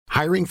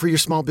Hiring for your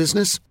small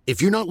business?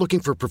 If you're not looking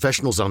for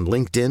professionals on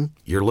LinkedIn,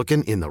 you're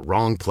looking in the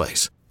wrong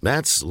place.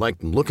 That's like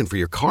looking for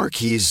your car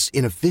keys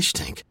in a fish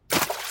tank.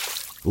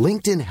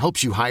 LinkedIn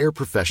helps you hire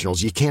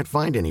professionals you can't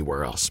find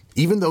anywhere else,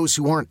 even those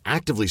who aren't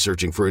actively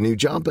searching for a new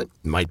job but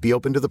might be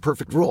open to the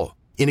perfect role.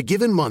 In a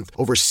given month,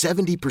 over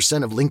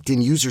 70% of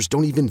LinkedIn users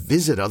don't even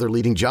visit other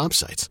leading job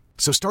sites.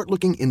 So start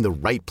looking in the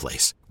right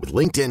place. With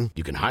LinkedIn,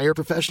 you can hire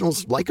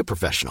professionals like a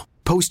professional.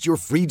 Post your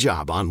free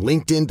job on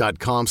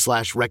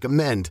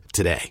linkedin.com/recommend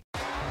today.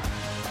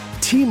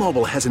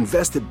 T-Mobile has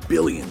invested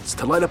billions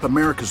to light up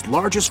America's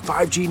largest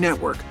 5G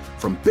network,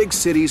 from big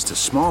cities to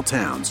small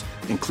towns,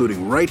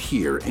 including right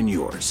here in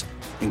yours.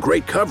 And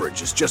great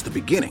coverage is just the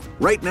beginning.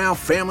 Right now,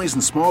 families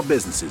and small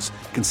businesses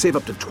can save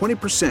up to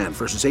 20%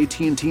 versus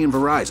AT&T and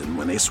Verizon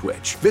when they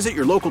switch. Visit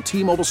your local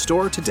T-Mobile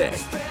store today.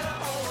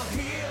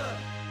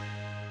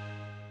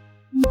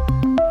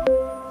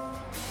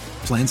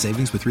 Plan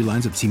savings with 3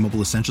 lines of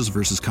T-Mobile Essentials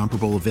versus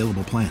comparable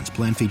available plans.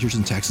 Plan features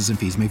and taxes and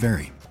fees may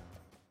vary.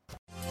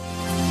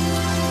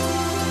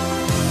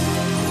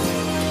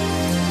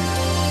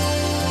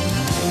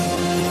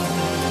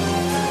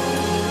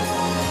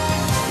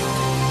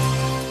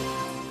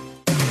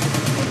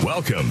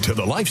 Welcome to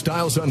the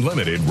Lifestyles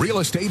Unlimited Real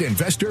Estate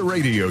Investor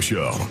Radio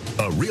Show,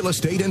 a real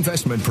estate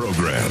investment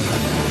program.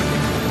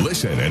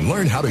 Listen and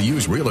learn how to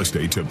use real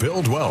estate to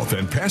build wealth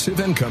and passive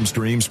income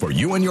streams for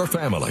you and your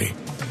family.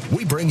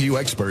 We bring you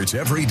experts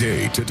every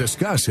day to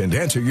discuss and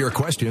answer your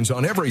questions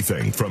on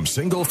everything from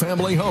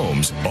single-family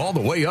homes all the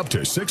way up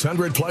to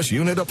 600-plus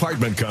unit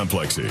apartment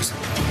complexes.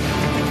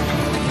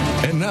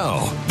 And now,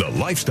 the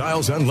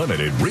Lifestyles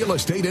Unlimited Real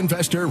Estate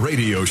Investor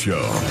Radio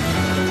Show.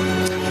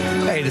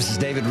 Hey, this is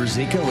David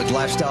Ruzicka with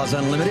Lifestyles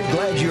Unlimited.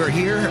 Glad you are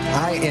here.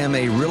 I am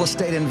a real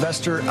estate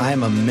investor. I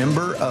am a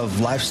member of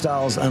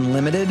Lifestyles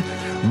Unlimited.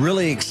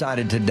 Really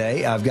excited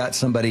today. I've got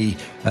somebody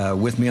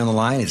with me on the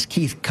line. It's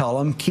Keith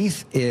Cullum.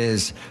 Keith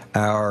is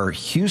our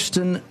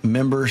Houston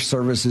Member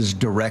Services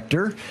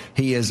Director.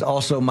 He is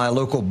also my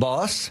local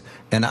boss,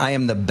 and I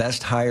am the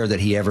best hire that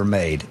he ever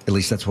made. At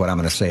least that's what I'm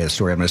going to say, a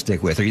story I'm going to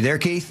stick with. Are you there,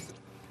 Keith?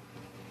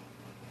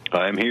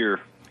 I'm here.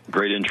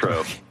 Great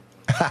intro.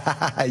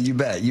 You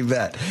bet. You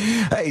bet.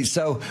 Hey,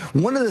 so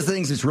one of the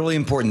things that's really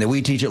important that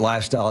we teach at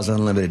Lifestyles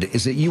Unlimited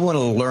is that you want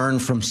to learn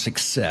from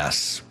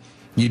success.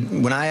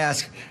 When I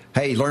ask,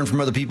 hey, learn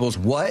from other people's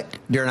what?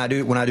 When I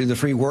do the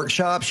free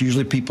workshops,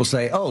 usually people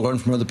say, oh, learn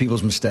from other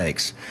people's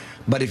mistakes.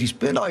 But if you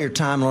spend all your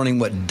time learning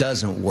what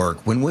doesn't work,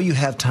 when will you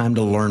have time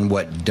to learn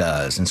what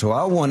does? And so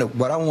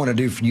what I want to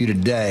do for you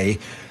today,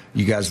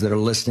 you guys that are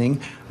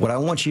listening, what I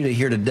want you to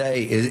hear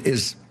today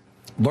is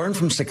learn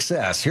from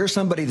success. Here's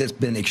somebody that's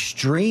been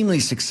extremely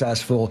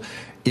successful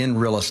in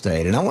real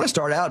estate. And I want to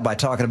start out by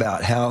talking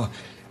about how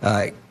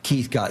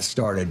Keith got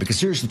started, because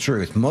here's the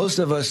truth. Most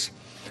of us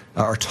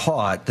are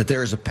taught that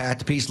there is a path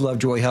to peace, love,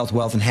 joy, health,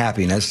 wealth, and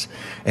happiness.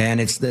 And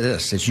it's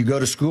this. It's you go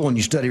to school and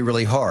you study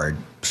really hard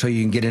so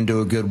you can get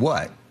into a good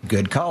what?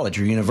 Good college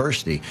or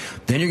university.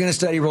 Then you're going to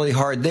study really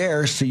hard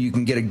there so you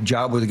can get a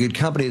job with a good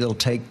company that'll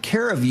take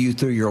care of you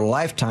through your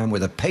lifetime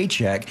with a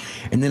paycheck,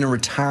 and then a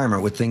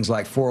retirement with things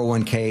like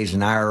 401ks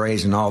and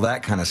IRAs and all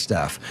that kind of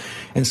stuff.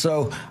 And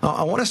so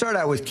I want to start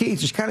out with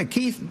Keith. Just kind of,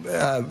 Keith,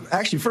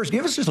 actually first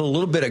give us just a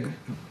little bit of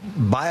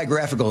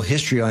biographical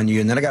history on you,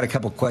 and then I got a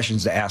couple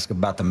questions to ask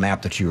about the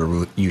map that you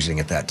were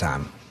using at that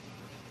time.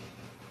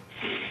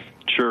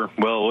 Sure.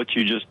 Well, what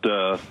you just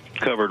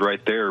covered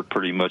right there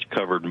pretty much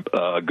covered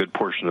a good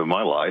portion of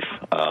my life,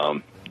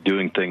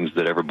 doing things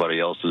that everybody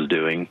else is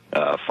doing,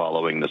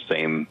 following the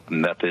same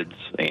methods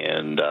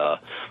and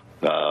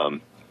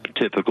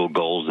typical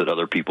goals that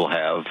other people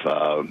have,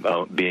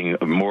 being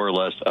more or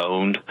less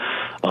owned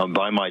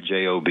by my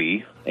job,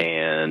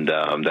 and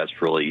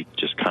that's really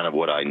just kind of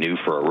what I knew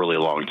for a really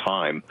long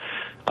time.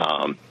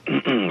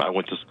 I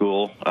went to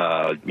school,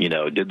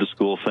 did the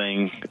school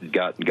thing,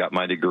 got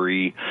my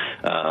degree.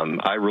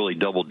 I really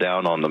doubled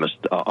down on the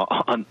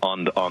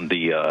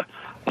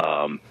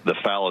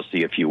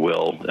fallacy, if you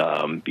will.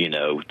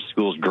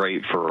 School's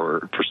great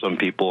for some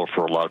people, or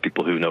for a lot of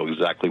people who know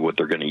exactly what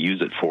they're going to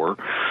use it for.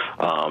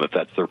 If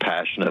that's their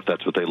passion, if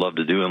that's what they love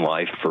to do in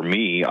life. For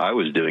me, I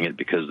was doing it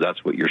because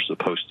that's what you're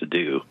supposed to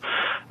do.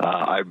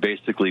 I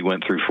basically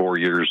went through 4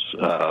 years,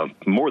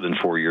 more than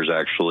 4 years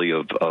actually,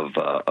 of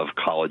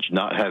college,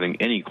 not having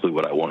any clue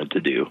what I wanted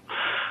to do.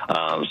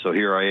 So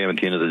here I am at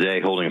the end of the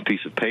day, holding a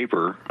piece of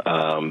paper,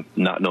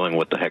 not knowing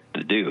what the heck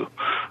to do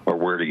or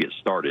where to get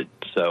started.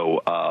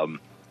 So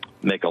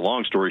make a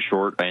long story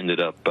short, I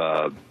ended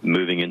up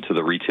moving into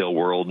the retail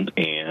world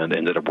and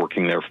ended up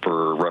working there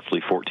for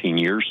roughly 14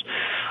 years,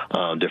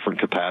 different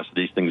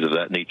capacities, things of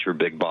that nature,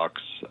 big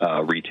box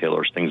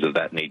retailers, things of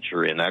that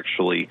nature. And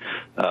actually,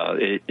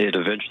 it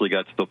eventually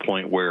got to the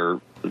point where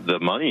the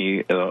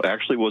money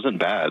actually wasn't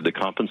bad. The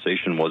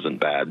compensation wasn't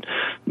bad.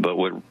 But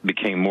what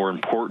became more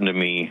important to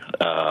me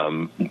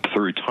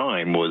through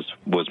time was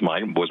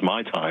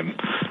my time,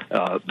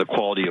 the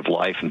quality of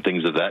life and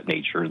things of that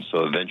nature. And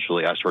so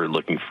eventually I started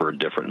looking for a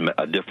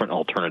different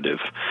alternative,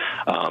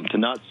 to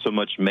not so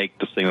much make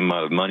the same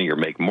amount of money or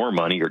make more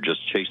money or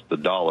just chase the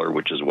dollar,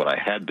 which is what I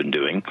had been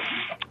doing.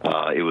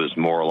 It was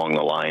more along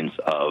the lines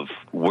of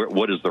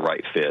what is the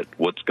right fit?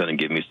 What's going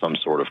to give me some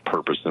sort of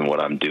purpose in what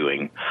I'm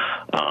doing?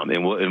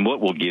 And what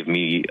will give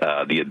me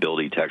the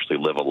ability to actually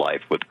live a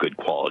life with good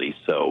quality.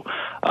 So,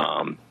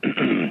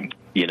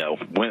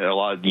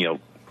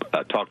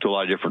 talked to a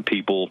lot of different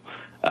people.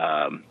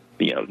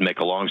 Make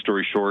a long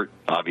story short,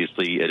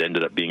 obviously it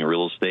ended up being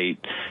real estate,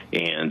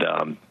 and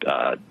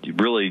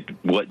really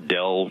what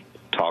Dell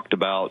talked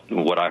about,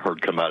 what I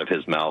heard come out of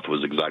his mouth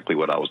was exactly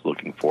what I was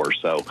looking for.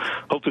 So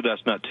hopefully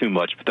that's not too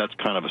much, but that's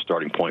kind of a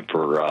starting point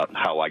for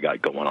how I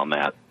got going on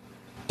that.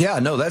 Yeah,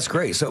 no, that's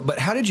great. So, but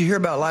how did you hear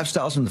about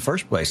Lifestyles in the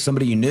first place?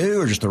 Somebody you knew,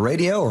 or just the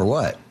radio, or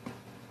what?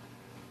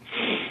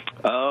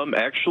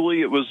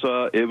 Actually, it was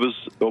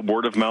a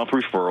word of mouth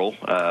referral.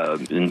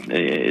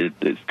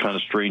 It's kind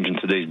of strange in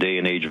today's day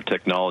and age of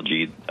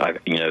technology.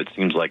 It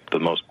seems like the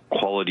most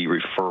quality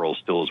referral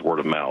still is word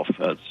of mouth.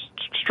 It's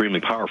extremely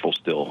powerful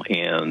still.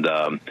 And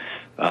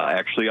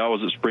actually, I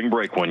was at spring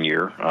break one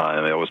year.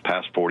 I was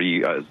past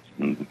 40. I was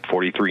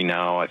 43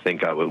 now. I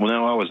think I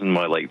was in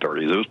my late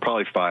 30s. It was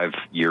probably 5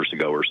 years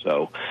ago or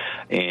so.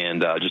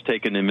 And just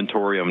taking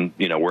inventory on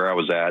where I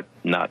was at,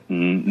 not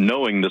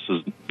knowing this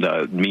is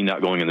me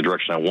not going in the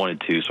direction I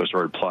wanted to. So I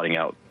started plotting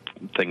out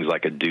things I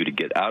could do to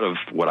get out of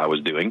what I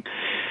was doing,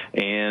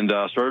 and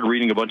started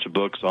reading a bunch of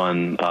books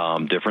on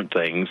different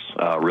things,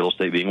 real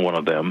estate being one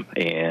of them,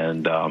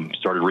 and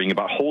started reading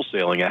about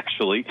wholesaling,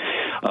 actually.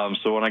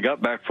 So when I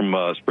got back from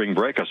spring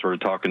break, I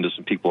started talking to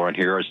some people around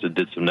here. I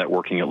did some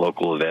networking at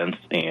local events,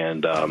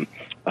 and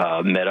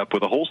met up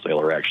with a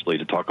wholesaler, actually,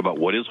 to talk about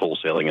what is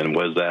wholesaling and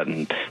what is that,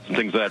 and some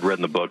things that I'd read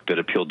in the book that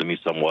appealed to me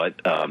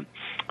somewhat.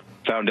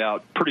 Found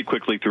out pretty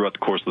quickly throughout the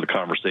course of the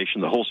conversation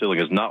that wholesaling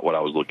is not what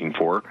I was looking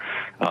for.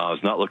 I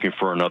was not looking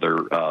for another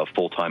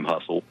full-time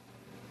hustle,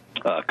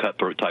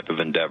 cutthroat type of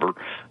endeavor.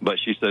 But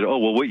she said, oh,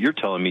 well, what you're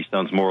telling me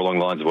sounds more along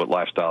the lines of what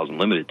Lifestyles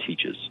Unlimited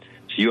teaches,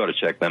 so you ought to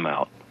check them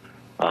out.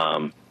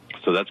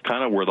 So that's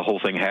kind of where the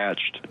whole thing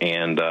hatched,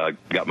 and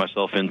got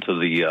myself into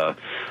the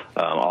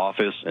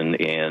office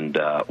and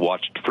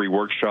watched free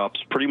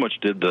workshops, pretty much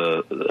did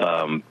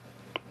the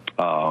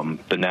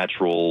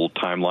natural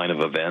timeline of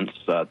events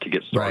to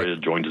get started.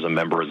 Right. Joined as a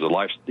member as a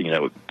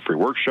free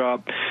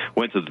workshop.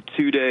 Went to the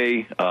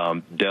 2-day.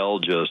 Dell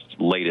just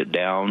laid it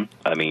down.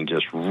 I mean,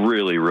 just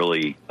really,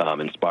 really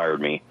inspired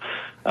me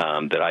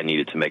that I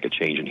needed to make a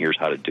change, and here's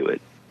how to do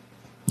it.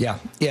 Yeah,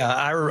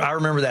 I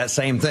remember that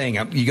same thing.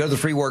 You go to the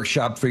free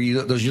workshop, for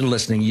you, those of you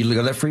listening, you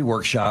go to that free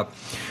workshop,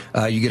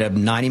 you get a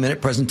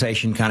 90-minute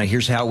presentation, kind of here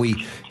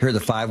are the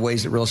 5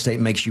 ways that real estate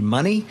makes you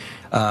money.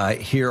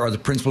 Here are the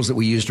principles that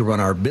we use to run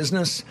our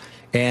business.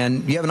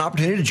 And you have an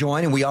opportunity to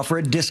join, and we offer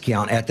a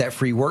discount at that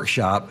free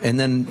workshop. And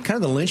then kind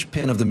of the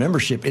linchpin of the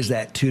membership is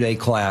that 2-day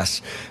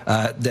class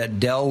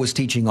that Dell was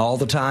teaching all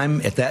the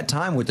time. At that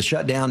time, with the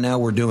shutdown, now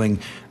we're doing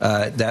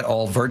that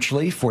all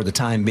virtually for the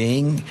time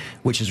being,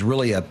 which is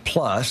really a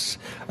plus.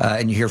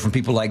 And you hear from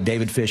people like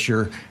David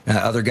Fisher,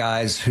 other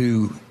guys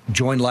who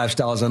joined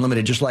Lifestyles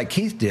Unlimited, just like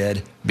Keith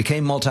did,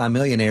 became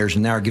multimillionaires,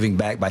 and now are giving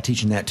back by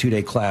teaching that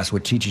 2-day class,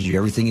 which teaches you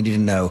everything you need to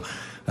know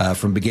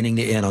from beginning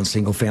to end on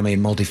single family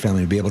and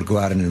multifamily to be able to go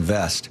out and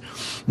invest.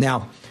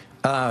 Now,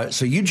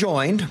 so you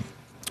joined,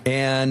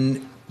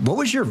 and what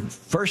was your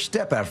first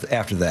step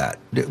after that?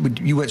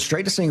 You went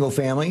straight to single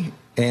family,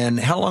 and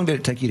how long did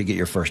it take you to get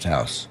your first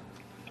house?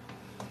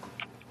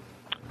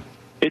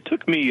 It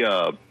took me,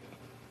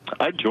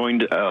 I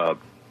joined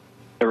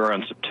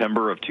around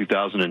September of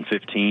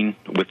 2015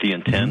 with the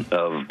intent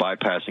of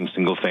bypassing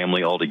single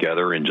family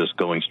altogether and just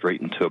going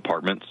straight into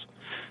apartments.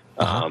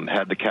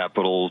 Had the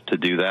capital to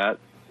do that,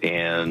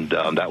 and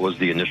that was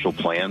the initial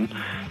plan.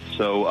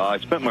 So I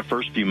spent my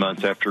first few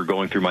months after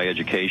going through my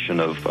education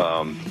of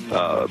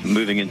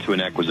moving into an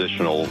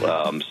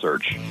acquisitional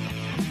search.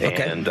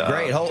 Okay, and,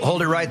 great.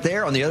 Hold it right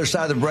there. On the other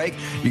side of the break,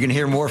 you're going to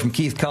hear more from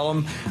Keith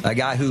Cullum, a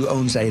guy who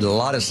owns a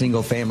lot of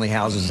single-family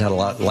houses, had a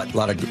lot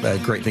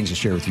of great things to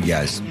share with you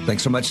guys.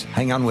 Thanks so much.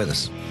 Hang on with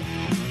us.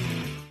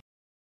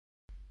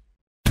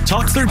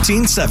 Talk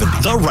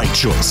 13.7, the right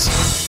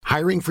choice.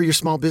 Hiring for your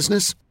small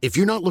business? If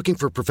you're not looking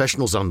for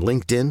professionals on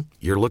LinkedIn,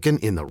 you're looking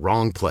in the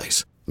wrong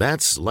place.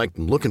 That's like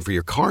looking for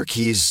your car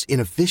keys in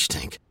a fish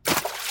tank.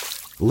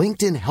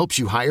 LinkedIn helps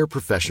you hire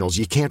professionals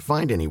you can't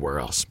find anywhere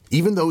else,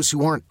 even those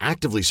who aren't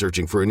actively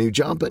searching for a new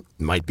job but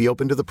might be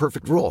open to the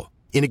perfect role.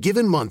 In a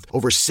given month,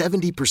 over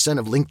 70%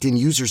 of LinkedIn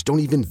users don't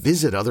even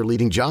visit other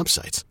leading job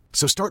sites.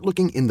 So start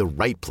looking in the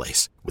right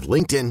place. With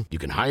LinkedIn, you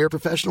can hire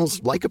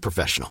professionals like a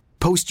professional.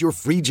 Post your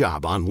free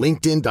job on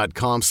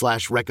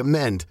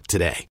linkedin.com/recommend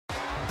today.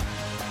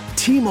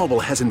 T-Mobile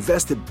has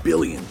invested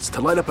billions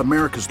to light up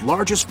America's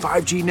largest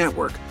 5G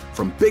network,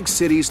 from big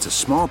cities to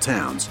small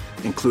towns,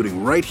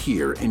 including right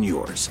here in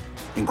yours.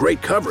 And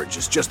great coverage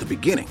is just the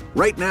beginning.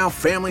 Right now,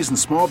 families and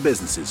small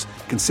businesses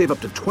can save up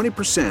to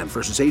 20%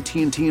 versus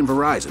AT&T and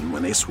Verizon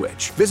when they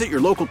switch. Visit your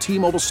local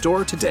T-Mobile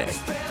store today.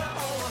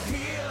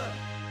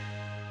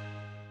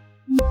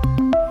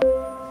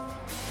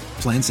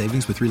 Plan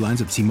savings with 3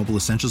 lines of T-Mobile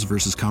Essentials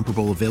versus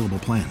comparable available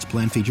plans.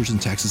 Plan features and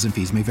taxes and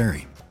fees may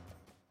vary.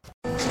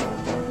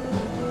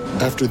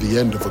 After the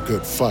end of a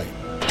good fight,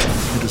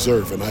 you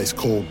deserve an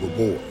ice-cold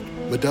reward.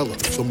 Modelo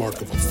is the mark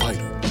of a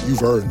fighter.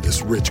 You've earned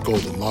this rich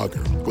golden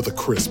lager with a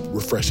crisp,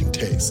 refreshing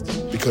taste.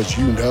 Because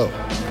you know,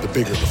 the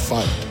bigger the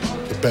fight,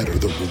 the better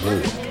the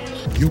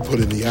reward. You put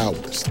in the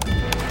hours,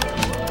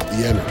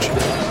 the energy,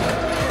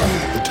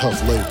 the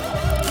tough labor.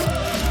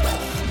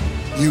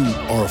 You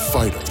are a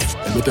fighter,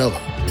 and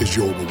Modelo is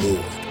your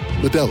reward.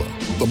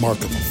 Modelo, the mark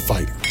of a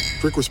fighter.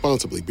 Drink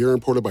responsibly. Beer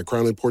imported by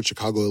Crown Imports,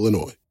 Chicago,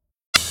 Illinois.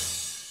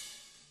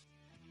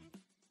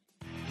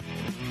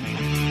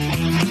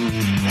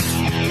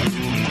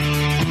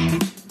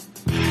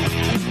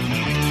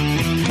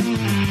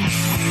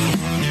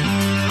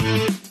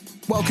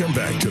 Welcome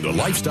back to the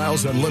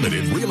Lifestyles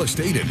Unlimited Real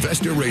Estate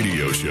Investor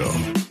Radio Show.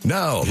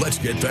 Now, let's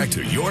get back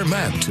to your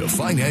map to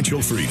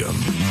financial freedom.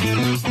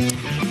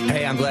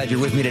 Hey, I'm glad you're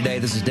with me today.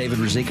 This is David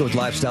Rizika with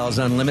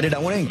Lifestyles Unlimited. I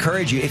want to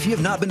encourage you, if you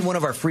have not been to one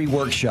of our free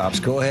workshops,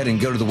 go ahead and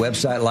go to the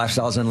website,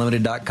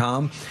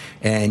 lifestylesunlimited.com,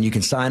 and you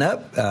can sign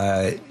up.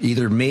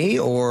 Either me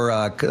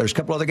or there's a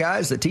couple other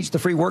guys that teach the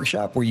free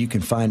workshop where you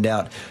can find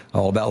out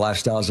all about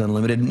Lifestyles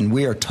Unlimited. And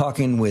we are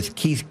talking with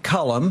Keith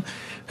Cullum,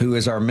 who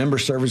is our Member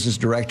Services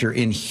Director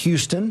in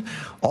Houston,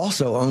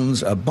 also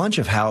owns a bunch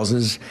of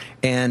houses,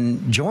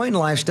 and joined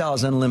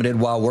Lifestyles Unlimited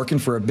while working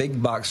for a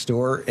big box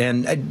store.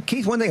 And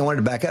Keith, one thing I wanted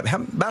to back up,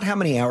 about how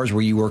many hours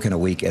were you working a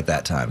week at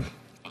that time?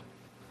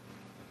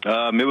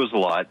 It was a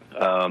lot.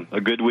 A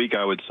good week,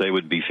 I would say,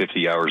 would be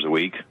 50 hours a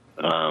week.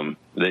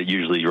 That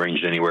usually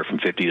ranged anywhere from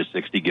 50 to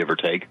 60, give or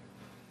take.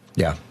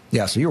 Yeah.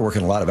 So you were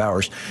working a lot of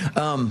hours.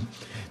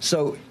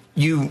 So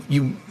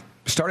you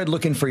started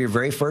looking for your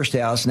very first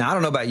house. Now, I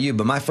don't know about you,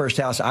 but my first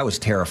house, I was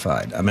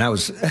terrified. I mean, I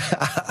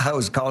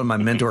was calling my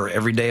mentor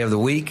every day of the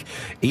week,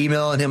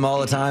 emailing him all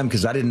the time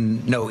because I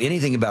didn't know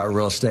anything about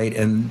real estate.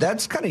 And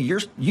that's kind of you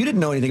didn't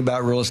know anything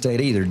about real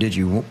estate either, did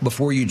you,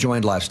 before you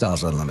joined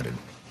Lifestyles Unlimited?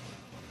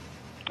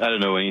 I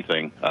didn't know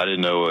anything. I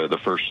didn't know the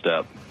first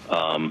step.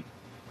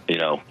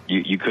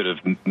 You could have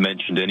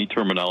mentioned any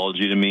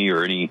terminology to me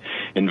or any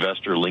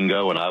investor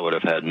lingo, and I would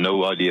have had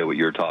no idea what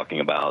you were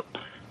talking about.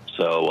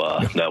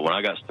 So, no, when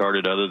I got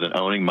started, other than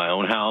owning my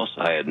own house,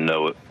 I had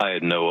no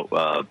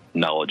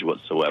knowledge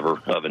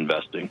whatsoever of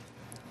investing.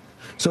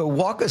 So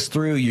walk us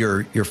through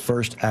your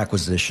first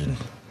acquisition,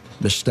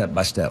 just step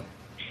by step.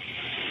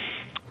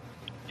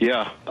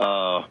 Yeah.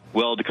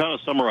 Well, to kind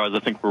of summarize, I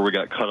think where we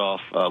got cut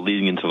off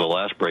leading into the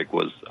last break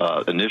was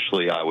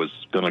initially I was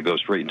going to go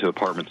straight into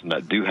apartments and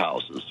not do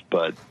houses.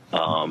 But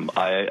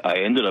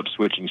I ended up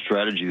switching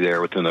strategy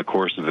there within the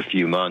course of a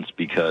few months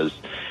because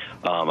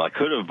I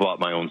could have bought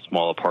my own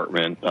small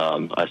apartment.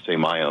 I say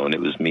my own.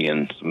 It was me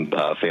and some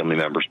family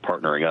members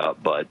partnering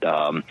up. But,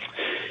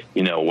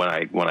 when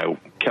I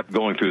kept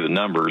going through the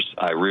numbers,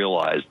 I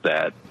realized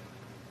that,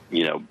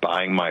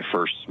 buying my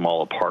first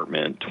small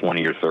apartment,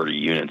 20 or 30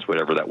 units,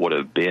 whatever that would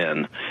have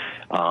been,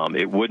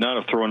 it would not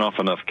have thrown off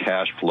enough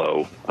cash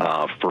flow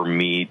for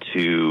me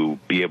to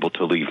be able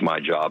to leave my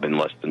job in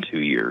less than 2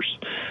 years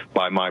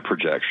by my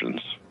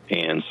projections.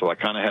 And so I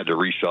kind of had to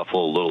reshuffle a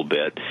little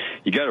bit.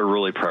 You got to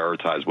really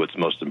prioritize what's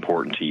most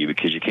important to you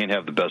because you can't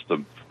have the best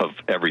of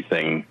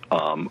everything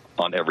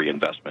on every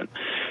investment.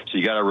 So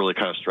you got to really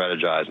kind of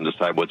strategize and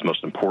decide what's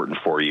most important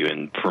for you.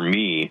 And for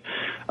me,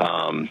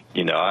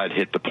 I'd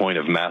hit the point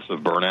of massive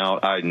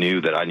burnout. I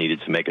knew that I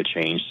needed to make a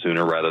change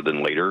sooner rather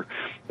than later.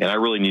 And I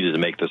really needed to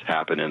make this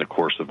happen in the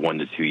course of 1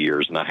 to 2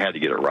 years. And I had to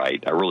get it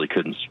right. I really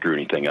couldn't screw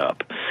anything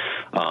up.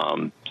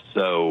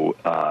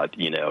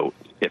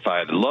 If I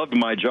had loved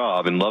my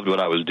job and loved what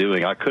I was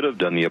doing, I could have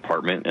done the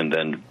apartment and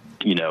then,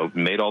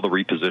 made all the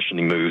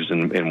repositioning moves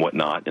and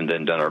whatnot, and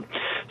then done a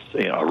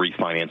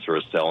refinance or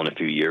a sell in a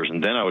few years,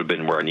 and then I would have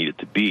been where I needed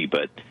to be.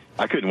 But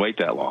I couldn't wait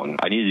that long.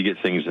 I needed to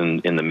get things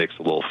in the mix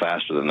a little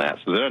faster than that.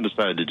 So then I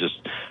decided to just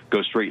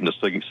go straight into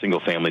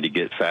single family to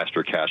get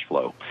faster cash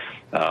flow,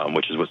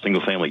 which is what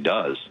single family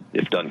does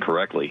if done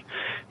correctly.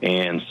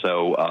 And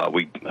so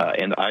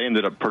I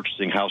ended up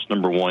purchasing house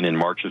number 1 in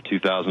March of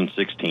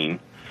 2016.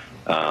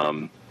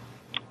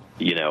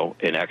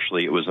 And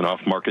actually it was an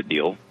off-market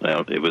deal.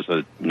 It was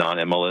a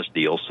non-MLS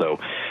deal. So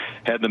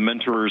had the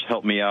mentors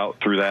help me out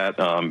through that,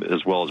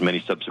 as well as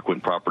many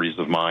subsequent properties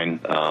of mine.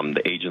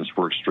 The agents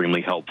were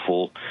extremely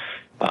helpful.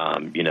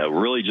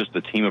 Really just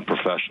a team of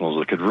professionals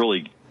that could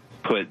really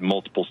put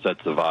multiple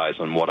sets of eyes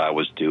on what I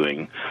was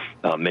doing,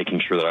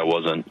 making sure that I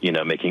wasn't,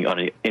 making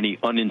any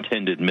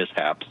unintended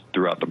mishaps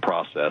throughout the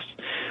process.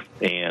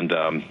 And,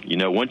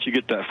 once you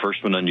get that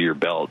first one under your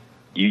belt,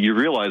 you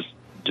realize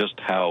just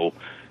how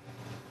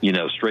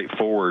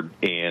straightforward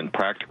and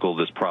practical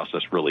this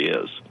process really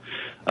is.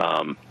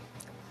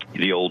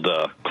 The old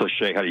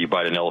cliche, how do you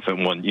bite an elephant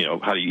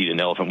how do you eat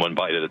an elephant one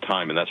bite at a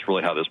time? And that's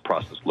really how this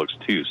process looks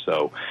too.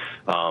 So,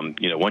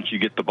 once you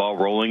get the ball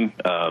rolling,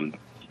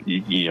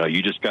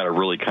 you just got to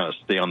really kind of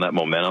stay on that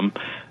momentum.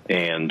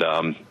 And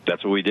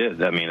that's what we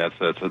did. I mean, that's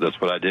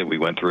what I did. We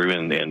went through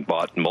and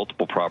bought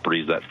multiple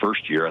properties that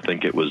first year. I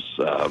think it was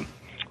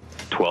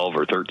 12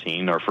 or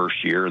 13 our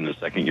first year, and the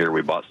second year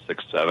we bought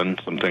 6, 7,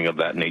 something of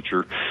that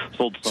nature.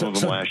 Sold some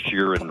of them last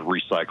year and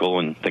recycle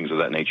and things of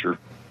that nature.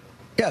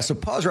 Yeah, so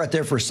pause right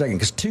there for a second,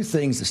 because two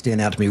things that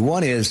stand out to me.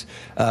 One is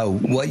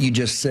what you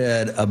just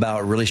said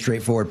about a really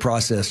straightforward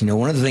process.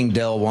 One of the things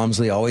Del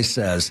Walmsley always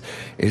says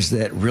is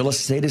that real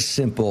estate is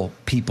simple,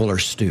 people are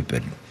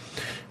stupid.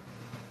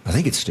 I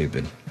think it's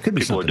stupid. It could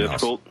be people something are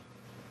difficult. else.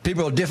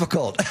 People are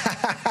difficult.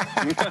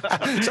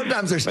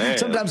 sometimes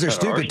they're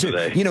stupid too.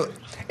 Today.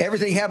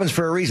 Everything happens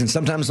for a reason.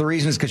 Sometimes the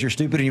reason is because you're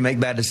stupid and you make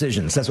bad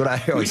decisions. That's what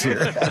I always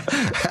hear.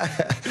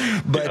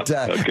 But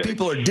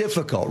people are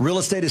difficult. Real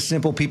estate is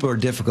simple. People are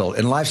difficult.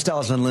 And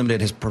Lifestyles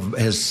Unlimited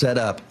has set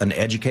up an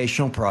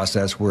educational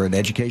process. We're an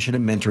education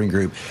and mentoring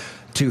group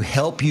to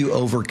help you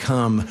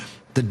overcome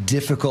the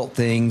difficult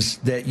things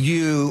that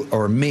you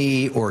or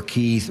me or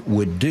Keith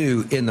would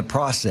do in the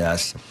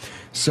process,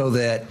 so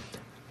that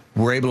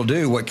we're able to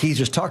do what Keith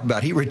just talked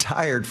about. He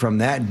retired from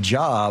that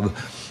job,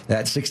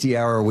 that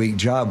 60-hour-a-week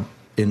job,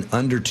 in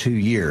under 2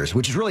 years,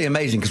 which is really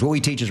amazing, because what we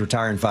teach is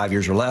retire in 5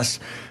 years or less.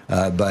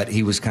 But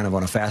he was kind of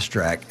on a fast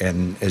track.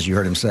 And as you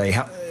heard him say,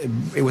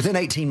 within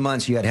 18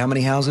 months, you had how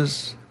many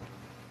houses?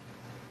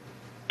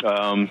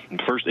 The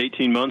first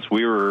 18 months,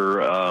 we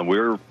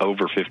were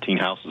over 15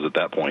 houses at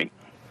that point.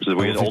 So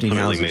we had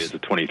ultimately made it to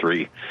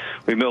 23.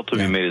 We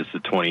ultimately made it to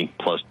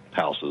 20-plus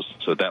houses.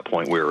 So at that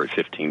point, we were at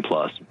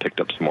 15-plus and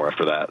picked up some more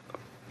after that.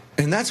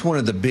 And that's one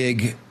of the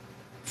big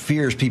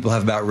fears people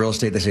have about real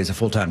estate. They say it's a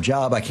full-time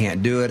job. I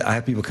can't do it. I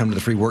have people come to the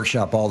free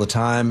workshop all the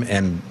time,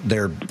 and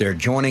they're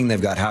joining.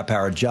 They've got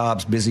high-powered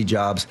jobs, busy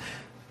jobs,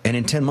 and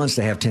in 10 months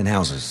they have 10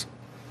 houses.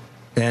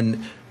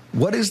 And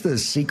what is the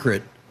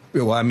secret?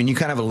 Well, I mean, you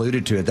kind of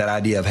alluded to it, that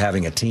idea of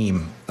having a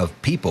team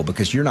of people,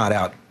 because you're not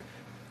out.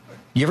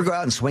 You ever go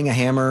out and swing a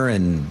hammer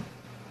and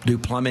do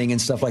plumbing and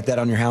stuff like that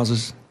on your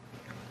houses?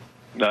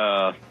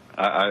 I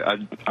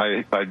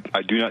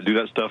do not do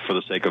that stuff for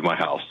the sake of my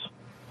house.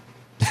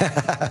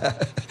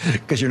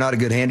 Because you're not a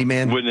good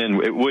handyman?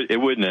 It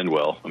wouldn't end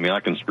well. I mean, I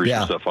can spruce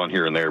some stuff on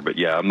here and there, but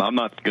I'm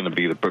not going to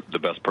be the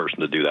best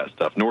person to do that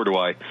stuff, nor do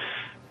I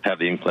have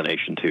the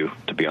inclination to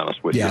be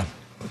honest with you.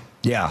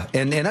 Yeah,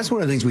 and that's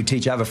one of the things we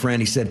teach. I have a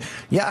friend, he said,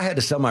 I had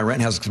to sell my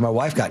rent house because my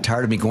wife got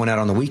tired of me going out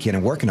on the weekend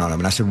and working on them.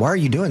 And I said, why are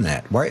you doing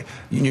that? Why?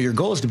 Your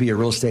goal is to be a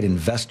real estate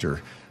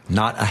investor,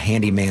 not a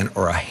handyman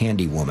or a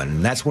handy woman.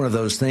 And that's one of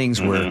those things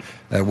where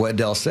what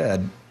Del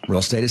said, real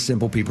estate is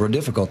simple, people are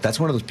difficult. That's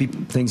one of those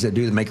things that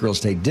make real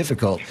estate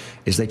difficult,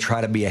 is they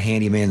try to be a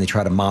handyman, they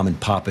try to mom and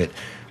pop it,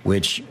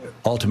 which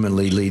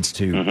ultimately leads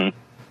to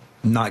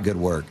not good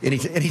work.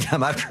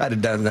 Anytime I've tried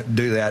to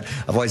do that,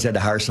 I've always had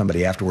to hire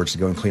somebody afterwards to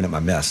go and clean up my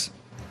mess.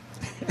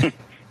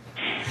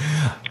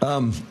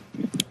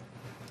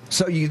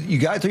 So you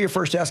got through your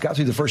first house, got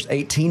through the first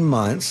 18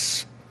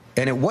 months,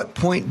 and at what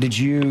point did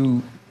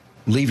you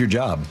leave your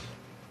job?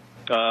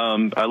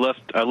 I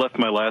left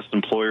my last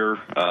employer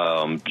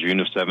June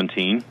of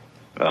 17.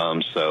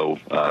 So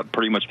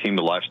pretty much came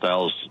to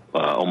Lifestyles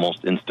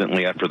almost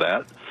instantly after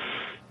that,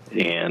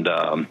 and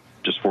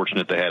just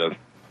fortunate they had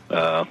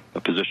a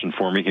position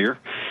for me here.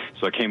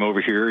 So I came over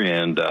here,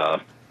 and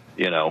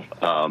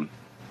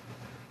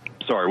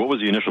sorry, what was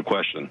the initial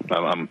question?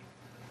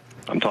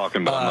 I'm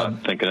talking, but I'm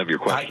not thinking of your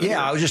question.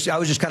 I was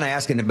just kind of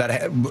asking about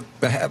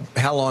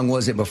how long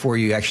was it before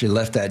you actually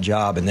left that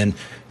job, and then.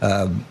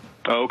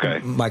 Okay.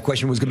 My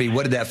question was going to be,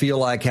 what did that feel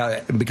like?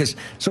 Because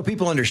so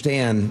people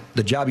understand,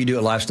 the job you do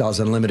at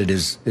Lifestyles Unlimited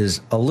is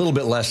a little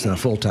bit less than a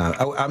full-time.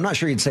 I'm not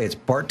sure you'd say it's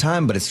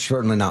part-time, but it's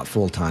certainly not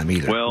full-time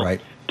either,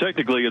 right?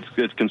 Technically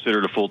it's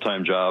considered a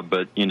full-time job,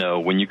 but,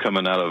 when you're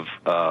coming out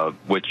of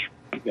which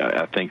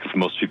I think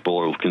most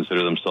people will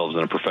consider themselves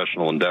in a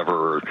professional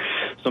endeavor or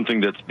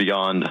something that's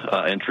beyond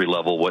entry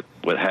level, what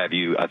have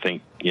you, I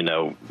think,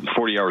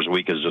 40 hours a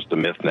week is just a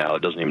myth now.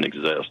 It doesn't even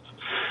exist.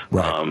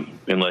 Right.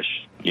 Unless,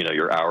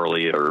 you're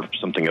hourly or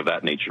something of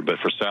that nature. But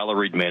for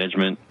salaried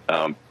management,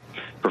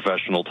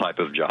 professional type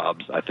of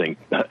jobs, I think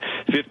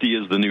 50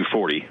 is the new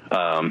 40.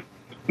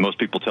 Most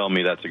people tell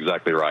me that's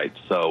exactly right.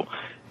 So,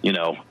 doing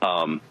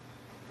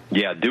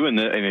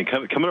that, I mean,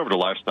 coming over to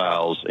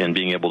Lifestyles and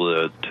being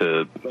able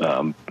to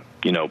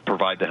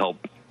provide the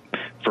help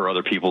for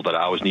other people that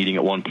I was needing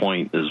at one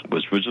point was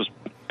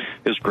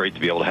great to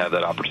be able to have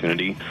that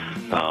opportunity.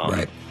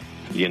 Right.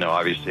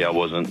 Obviously I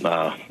wasn't,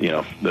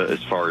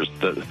 as far as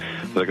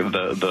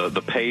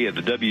the pay,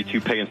 the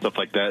W-2 pay and stuff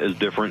like that is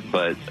different,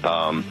 but,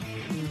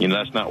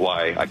 that's not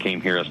why I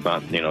came here. That's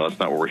not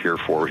what we're here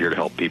for. We're here to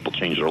help people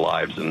change their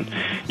lives. And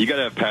you got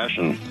to have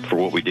passion for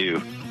what we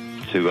do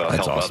to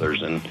help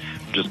others. And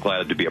just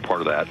glad to be a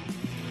part of that.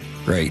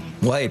 Great.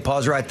 Well, hey,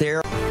 pause right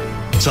there.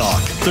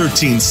 Talk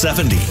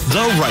 1370,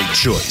 the right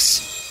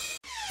choice.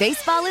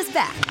 Baseball is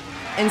back,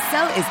 and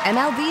so is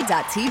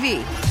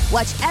MLB.tv.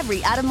 Watch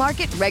every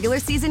out-of-market regular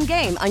season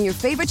game on your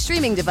favorite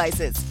streaming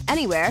devices,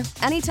 anywhere,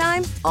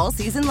 anytime, all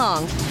season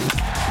long.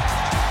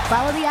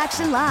 Follow the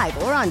action live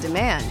or on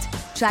demand.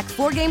 Track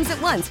 4 games at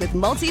once with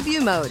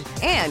multi-view mode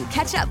and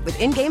catch up with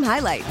in-game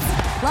highlights.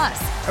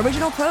 Plus,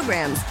 original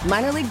programs,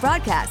 minor league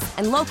broadcasts,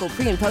 and local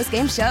pre- and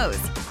post-game shows.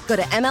 Go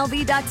to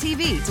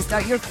MLB.tv to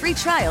start your free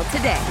trial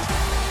today.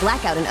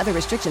 Blackout and other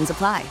restrictions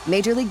apply.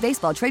 Major League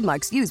Baseball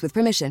trademarks used with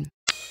permission.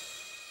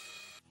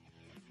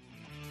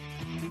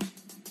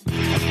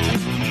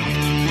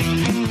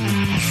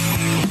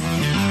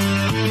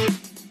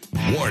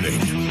 Warning,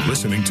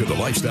 listening to the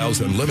Lifestyles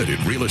Unlimited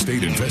Real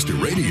Estate Investor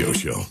Radio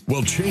Show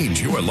will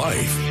change your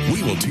life.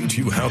 We will teach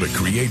you how to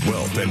create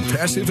wealth and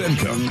passive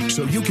income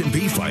so you can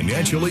be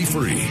financially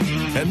free.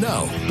 And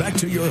now, back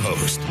to your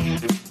host.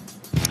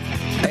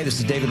 Hey, this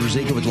is David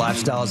Ruzicka with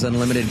Lifestyles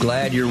Unlimited.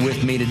 Glad you're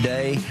with me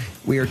today.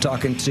 We are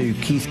talking to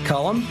Keith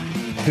Cullum,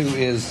 who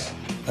is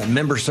a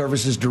Member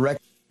Services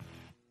Director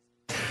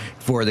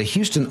for the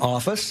Houston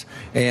office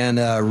and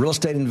a real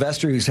estate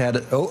investor who's had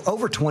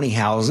over 20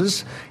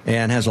 houses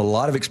and has a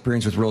lot of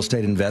experience with real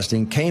estate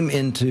investing. Came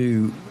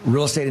into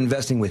real estate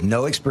investing with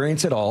no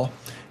experience at all,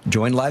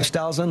 joined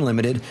Lifestyles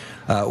Unlimited,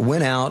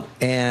 went out,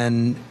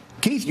 and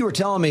Keith, you were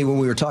telling me when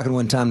we were talking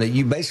one time that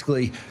you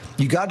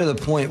got to the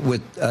point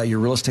with your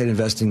real estate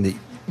investing that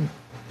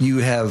you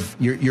have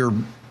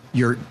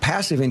your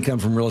passive income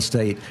from real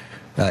estate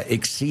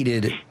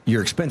exceeded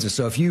your expenses.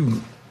 So if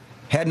you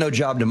had no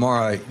job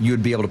tomorrow, you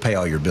would be able to pay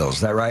all your bills.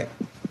 Is that right?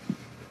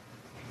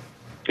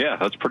 Yeah,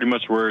 that's pretty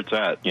much where it's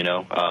at.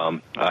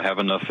 I have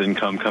enough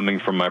income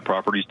coming from my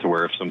properties to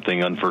where if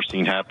something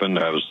unforeseen happened,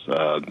 I was,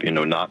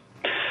 not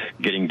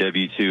getting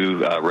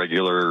W-2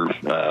 regular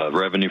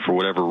revenue for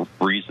whatever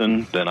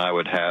reason, then I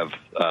would have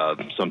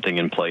something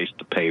in place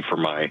to pay for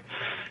my,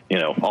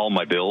 all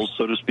my bills,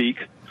 so to speak.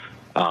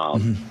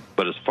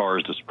 But as far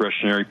as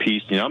discretionary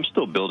piece, I'm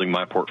still building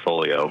my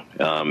portfolio,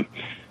 and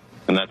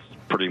that's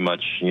pretty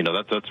much,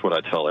 that's what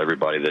I tell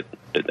everybody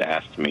that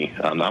asks me.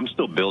 I'm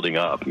still building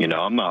up.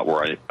 I'm not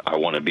where I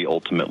want to be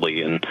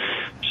ultimately, and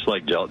just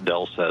like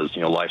Dell says,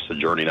 life's a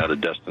journey, not a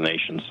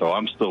destination. So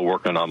I'm still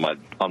working on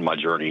my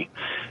journey.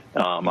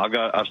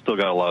 I've still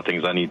got a lot of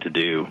things I need to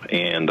do,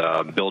 and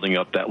building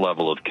up that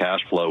level of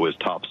cash flow is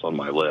tops on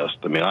my list.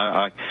 I mean,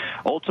 I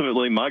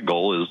ultimately my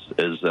goal is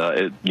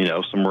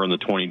somewhere in the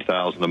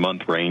 $20,000 a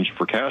month range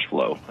for cash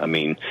flow. I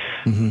mean,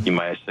 you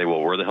might say,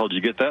 well, where the hell did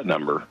you get that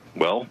number?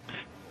 Well,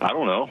 I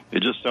don't know.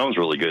 It just sounds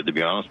really good, to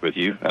be honest with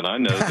you. And I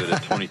know that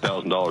at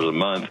 $20,000 a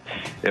month,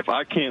 if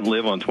I can't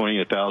live on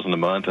 $28,000 a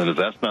month, and if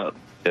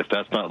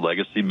that's not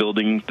legacy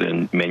building,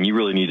 then man, you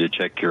really need to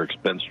check your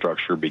expense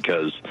structure,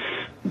 because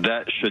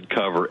that should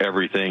cover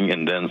everything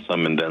and then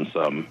some and then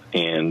some.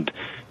 And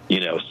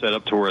set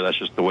up to where that's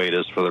just the way it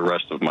is for the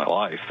rest of my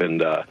life.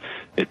 And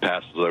it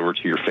passes over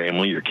to your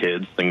family, your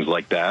kids, things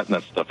like that. And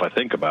that's stuff I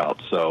think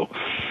about. So,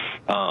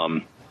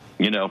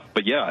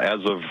 but yeah,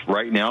 as of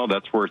right now,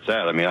 that's where it's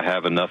at. I mean, I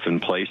have enough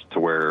in place to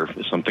where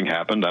if something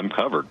happened, I'm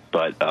covered.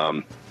 But,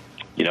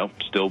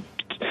 still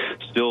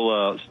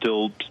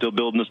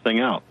building this thing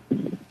out.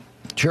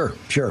 Sure.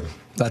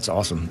 That's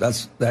awesome.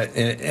 That's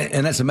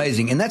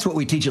amazing. And that's what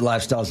we teach at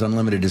Lifestyles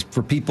Unlimited, is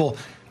for people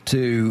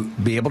to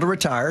be able to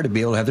retire, to be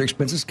able to have their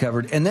expenses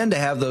covered, and then to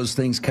have those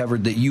things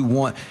covered that you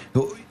want.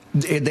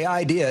 The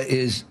idea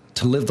is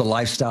to live the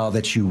lifestyle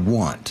that you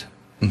want.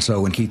 And so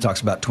when Keith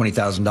talks about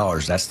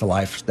 $20,000,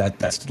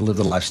 that's to live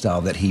the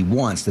lifestyle that he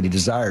wants, that he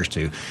desires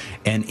to.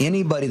 And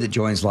anybody that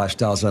joins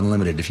Lifestyles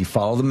Unlimited, if you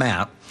follow the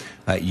map,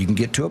 you can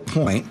get to a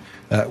point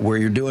where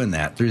you're doing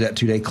that through that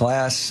 2-day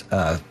class,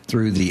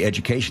 through the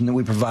education that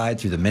we provide,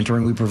 through the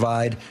mentoring we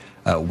provide.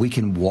 We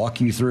can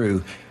walk you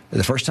through.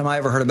 The first time I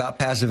ever heard about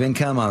passive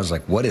income, I was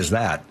like, what is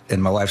that?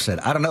 And my wife said,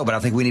 I don't know, but I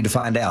think we need to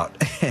find out.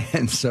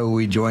 And so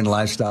we joined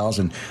Lifestyles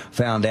and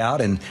found out.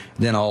 And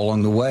then all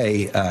along the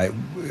way,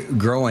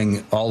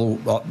 growing all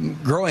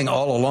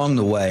along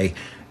the way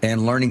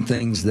and learning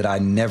things that I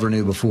never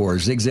knew before.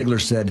 Zig Ziglar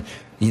said,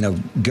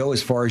 go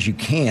as far as you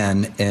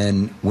can.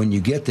 And when you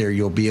get there,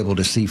 you'll be able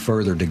to see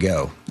further to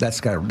go.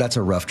 That's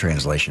a rough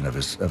translation of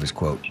his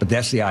quote. But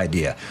that's the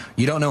idea.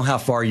 You don't know how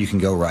far you can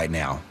go right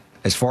now.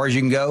 As far as you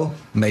can go,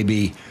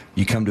 maybe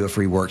you come to a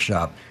free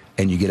workshop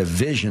and you get a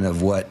vision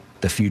of what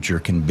the future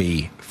can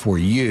be for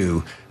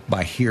you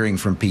by hearing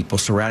from people,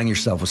 surrounding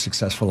yourself with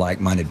successful,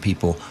 like-minded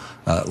people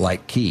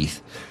like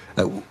Keith.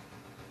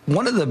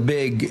 One of the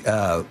big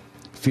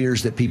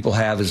fears that people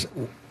have is,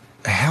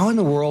 how in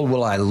the world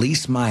will I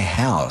lease my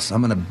house?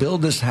 I'm going to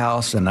build this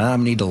house and I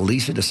need to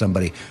lease it to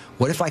somebody.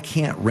 What if I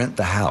can't rent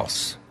the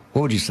house?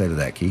 What would you say to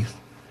that, Keith?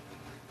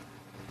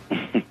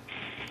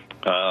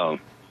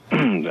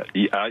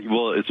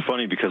 Well, it's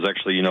funny because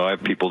actually, I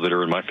have people that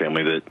are in my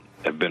family that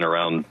have been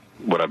around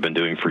what I've been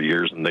doing for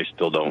years, and they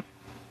still don't,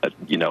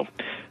 they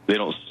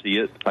don't see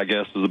it, I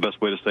guess is the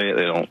best way to say it.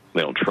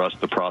 They don't trust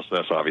the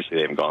process. Obviously,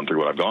 they haven't gone through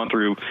what I've gone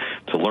through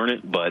to learn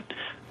it. But,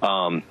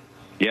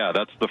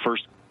 that's the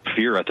first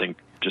fear I think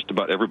just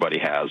about everybody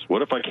has.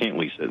 What if I can't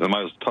lease it? And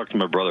I was talking to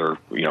my brother,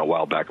 a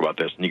while back about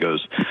this, and he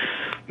goes,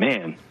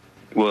 man,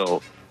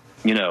 well,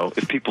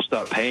 if people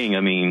stop paying,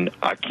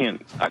 I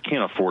can't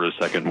afford a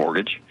second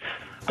mortgage.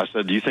 I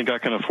said, do you think I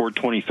can afford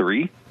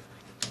 23?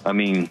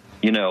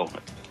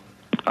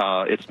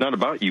 It's not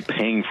about you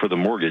paying for the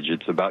mortgage.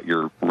 It's about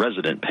your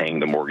resident paying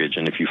the mortgage.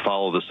 And if you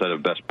follow the set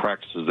of best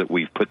practices that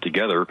we've put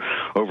together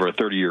over a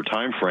 30-year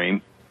time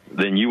frame,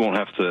 then you won't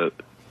have to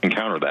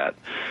encounter that.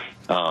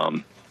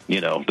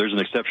 There's an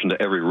exception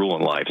to every rule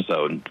in life,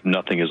 so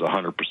nothing is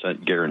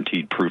 100%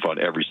 guaranteed proof on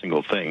every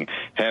single thing.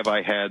 Have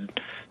I had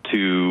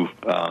to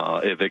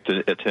evict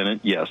a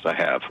tenant? Yes, I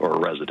have, or a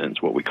resident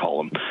is what we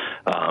call them.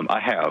 I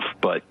have,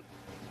 but,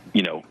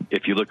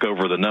 if you look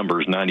over the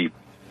numbers,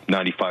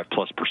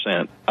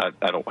 95+%,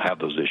 I don't have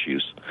those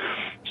issues.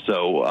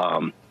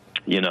 So,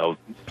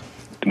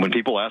 when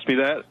people ask me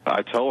that,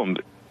 I tell them,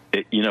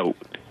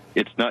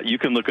 it's not, you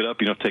can look it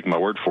up, you don't have to take my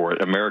word for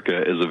it. America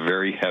is a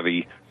very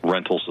heavy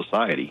rental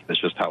society.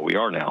 That's just how we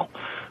are now.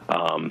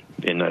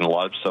 In a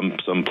lot of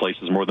some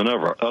places more than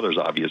others,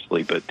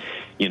 obviously. But,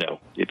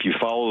 if you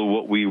follow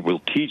what we will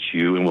teach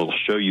you and we'll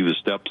show you the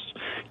steps,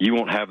 you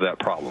won't have that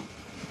problem.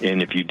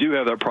 And if you do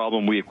have that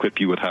problem, we equip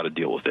you with how to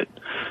deal with it.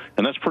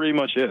 And that's pretty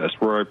much it. That's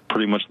where I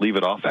pretty much leave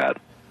it off at,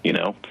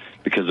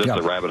 because that's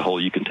a rabbit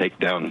hole you can take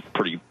down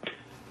pretty,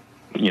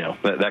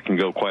 that can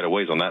go quite a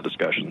ways on that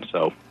discussion.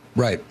 So.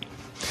 Right.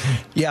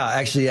 Yeah,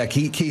 actually,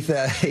 Keith,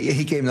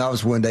 he came to the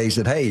office one day. He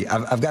said, hey,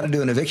 I've got to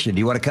do an eviction. Do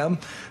you want to come?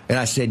 And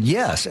I said,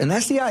 yes. And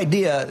that's the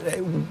idea.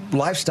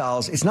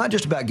 Lifestyles, it's not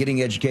just about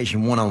getting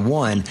education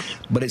one-on-one,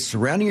 but it's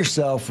surrounding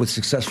yourself with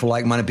successful,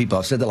 like-minded people.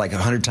 I've said that like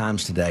 100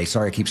 times today.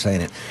 Sorry, I keep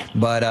saying it.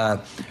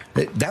 But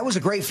that was a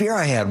great fear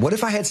I had. What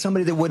if I had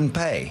somebody that wouldn't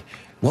pay?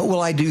 What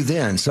will I do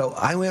then? So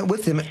I went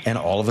with him, and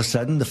all of a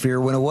sudden, the fear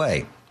went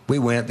away. We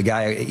went. The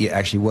guy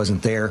actually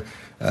wasn't there.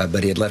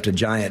 But he had left a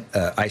giant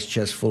ice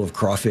chest full of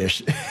crawfish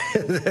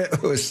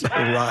that was so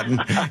rotten.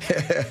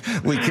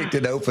 We kicked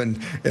it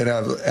open, and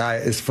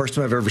it's the first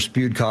time I've ever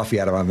spewed coffee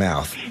out of my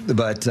mouth.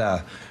 But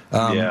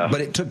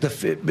but it took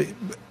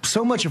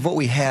so much of what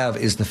we have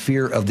is the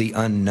fear of the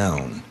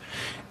unknown,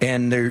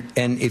 and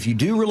if you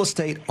do real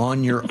estate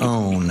on your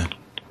own,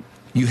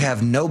 you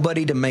have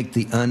nobody to make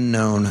the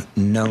unknown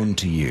known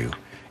to you.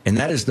 And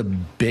that is the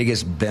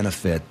biggest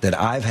benefit that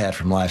I've had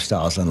from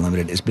Lifestyles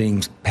Unlimited is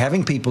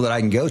having people that I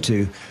can go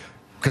to.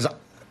 Because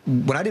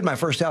when I did my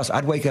first house,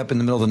 I'd wake up in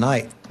the middle of the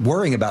night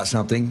worrying about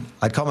something.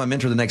 I'd call my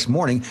mentor the next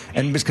morning,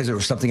 and because it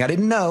was something I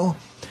didn't know,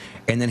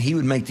 and then he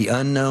would make the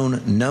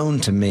unknown known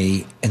to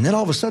me. And then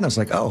all of a sudden, I was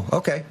like, oh,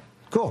 okay,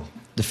 cool.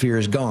 The fear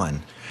is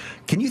gone.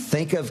 Can you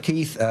think of,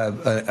 Keith,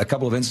 a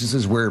couple of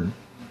instances where,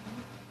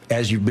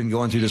 as you've been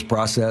going through this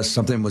process,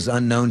 something was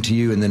unknown to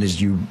you, and then as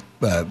you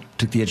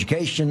took the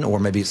education, or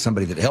maybe it's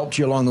somebody that helped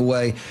you along the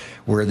way,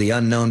 where the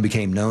unknown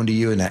became known to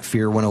you and that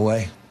fear went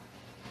away?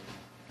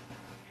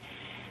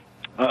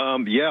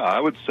 I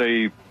would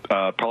say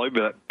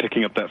probably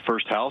picking up that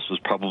first house was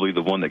probably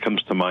the one that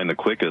comes to mind the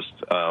quickest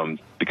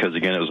because,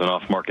 again, it was an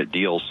off-market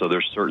deal, so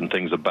there's certain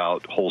things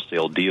about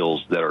wholesale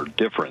deals that are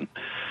different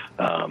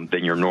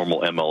than your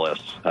normal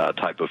MLS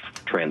type of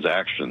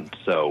transaction.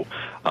 So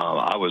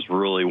I was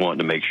really wanting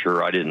to make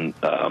sure I didn't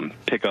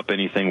pick up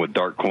anything with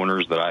dark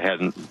corners that I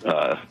hadn't,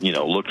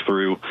 looked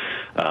through.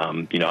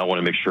 I want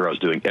to make sure I was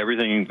doing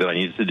everything that I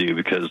needed to do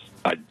because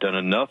I'd done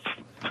enough.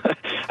 I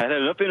had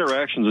enough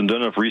interactions and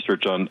done enough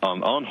research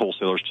on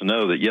wholesalers to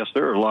know that, yes,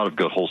 there are a lot of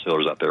good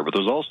wholesalers out there, but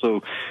there's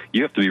also,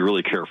 you have to be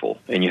really careful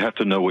and you have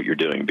to know what you're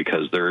doing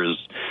because there is,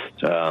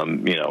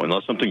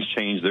 unless something's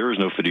changed, there is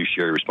no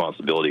fiduciary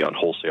responsibility on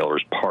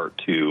wholesalers' part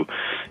to,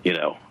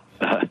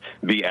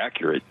 be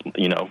accurate.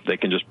 They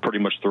can just pretty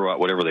much throw out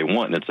whatever they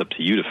want, and it's up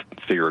to you to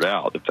figure it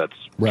out if that's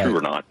true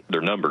or not,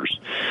 their numbers.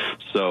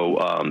 So,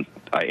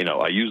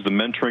 I used the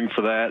mentoring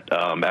for that.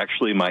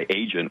 Actually, my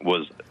agent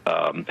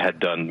had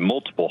done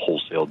multiple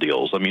wholesale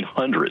deals.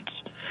 Hundreds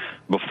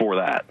before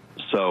that.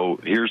 So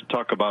here's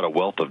talk about a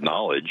wealth of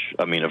knowledge.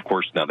 Of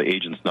course, now the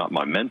agent's not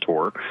my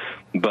mentor,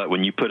 but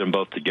when you put them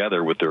both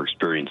together with their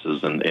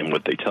experiences and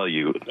what they tell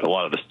you, a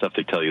lot of the stuff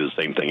they tell you is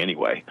the same thing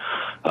anyway,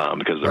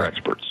 because they're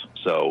experts.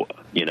 So,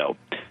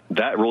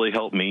 that really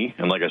helped me.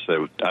 And like I said,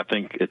 I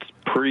think it's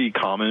pretty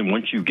common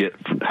once you get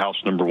house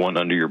number one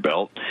under your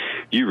belt,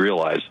 you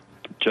realize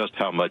just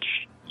how much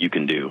you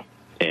can do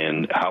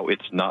and how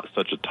it's not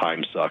such a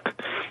time suck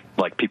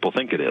like people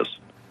think it is.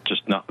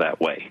 Just not that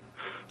way.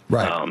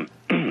 Right.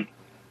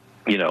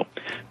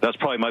 That's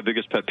probably my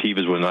biggest pet peeve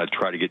is when I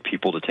try to get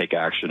people to take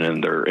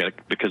action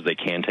because they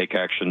can take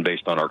action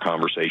based on our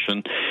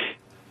conversation.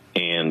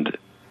 And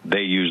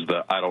they use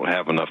I don't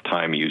have enough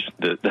time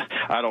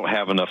I don't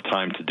have enough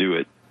time to do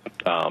it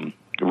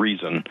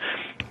reason.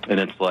 And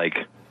it's like,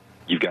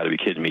 you've got to be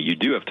kidding me. You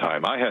do have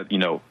time. I have,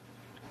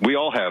 we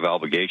all have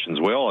obligations.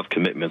 We all have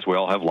commitments. We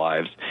all have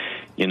lives.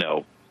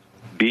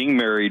 Being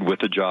married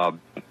with a job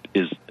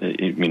is,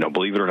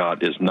 believe it or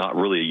not, is not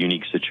really a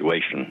unique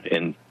situation.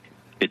 And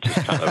it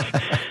just kind of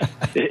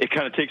it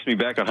kind of takes me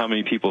back on how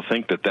many people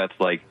think that that's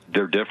like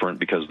they're different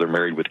because they're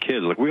married with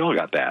kids. Like, we all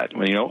got that.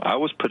 You know, I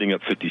was putting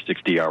up 50,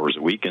 60 hours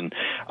a week, and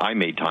I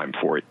made time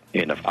for it.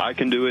 And if I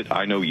can do it,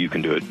 I know you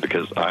can do it,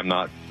 because I'm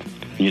not,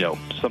 you know,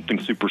 something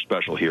super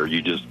special here.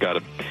 You just got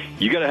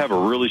to have a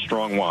really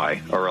strong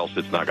why, or else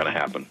it's not going to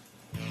happen.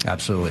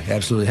 Absolutely.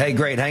 Absolutely. Hey,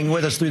 great. Hang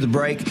with us through the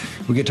break.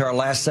 We get to our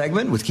last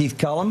segment with Keith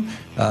Cullum.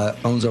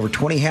 Owns over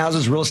 20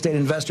 houses, real estate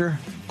investor.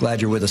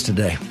 Glad you're with us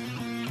today.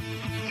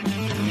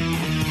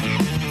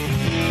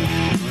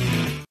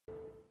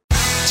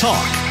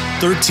 Talk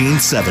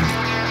 1370.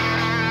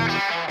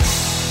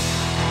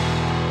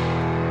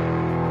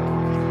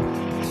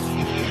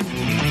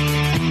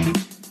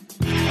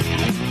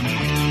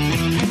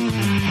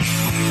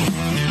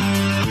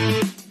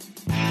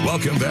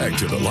 Welcome back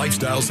to the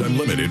Lifestyles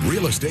Unlimited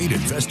Real Estate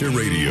Investor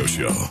Radio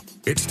Show.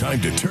 It's time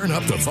to turn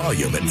up the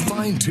volume and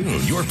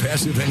fine-tune your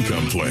passive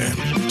income plan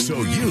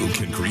so you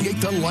can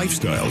create the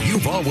lifestyle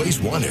you've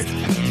always wanted.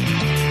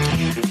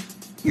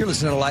 You're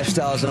listening to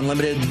Lifestyles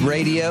Unlimited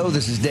Radio.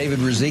 This is David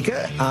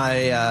Ruzicka.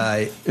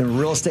 I am a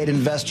real estate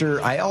investor.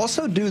 I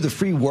also do the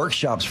free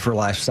workshops for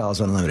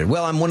Lifestyles Unlimited.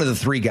 Well, I'm one of the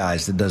 3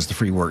 guys that does the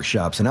free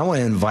workshops, and I want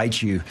to invite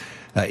you,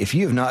 if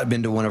you have not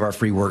been to one of our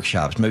free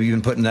workshops, maybe you've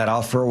been putting that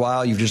off for a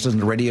while, you've just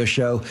listened to the radio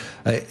show,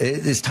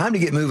 it's time to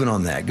get moving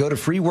on that. Go to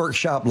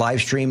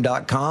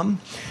freeworkshoplivestream.com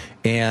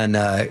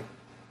and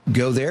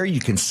go there. You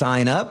can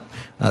sign up.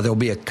 There'll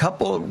be a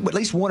couple, at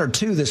least 1 or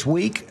 2 this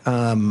week.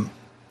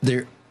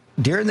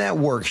 During that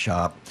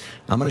workshop,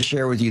 I'm going to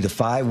share with you the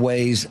 5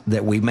 ways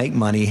that we make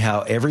money, how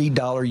every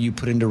dollar you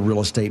put into real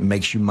estate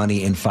makes you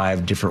money in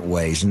 5 different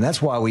ways. And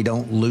that's why we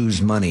don't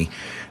lose money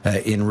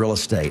in real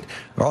estate.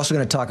 We're also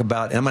going to talk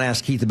about, and I'm going to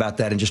ask Keith about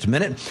that in just a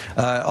minute.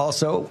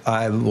 Also,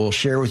 I will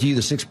share with you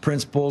the 6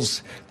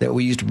 principles that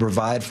we use to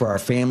provide for our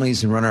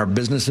families and run our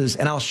businesses.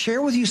 And I'll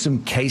share with you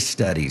some case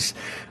studies.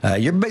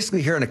 You're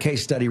basically hearing a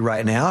case study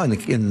right now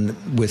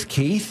with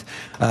Keith.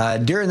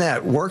 During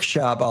that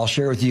workshop, I'll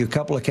share with you a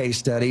couple of case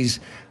studies.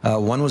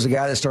 One was a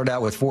guy that started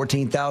out with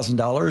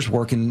 $14,000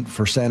 working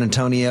for San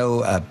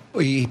Antonio.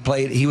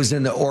 He was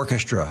in the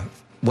orchestra,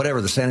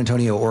 whatever the San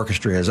Antonio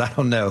Orchestra is, I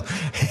don't know,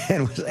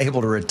 and was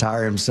able to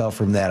retire himself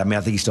from that. I mean,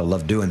 I think he still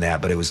loved doing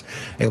that, but it was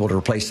able to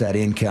replace that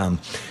income.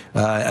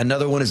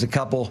 Another one is a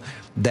couple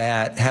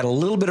that had a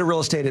little bit of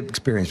real estate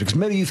experience, because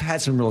maybe you've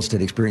had some real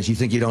estate experience. You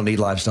think you don't need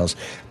lifestyles.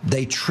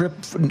 They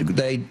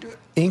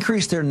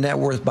increased their net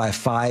worth by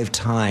 5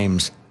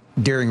 times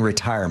during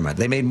retirement.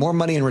 They made more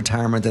money in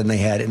retirement than they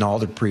had in all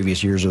the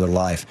previous years of their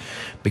life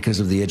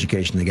because of the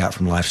education they got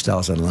from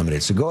Lifestyles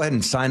Unlimited. So go ahead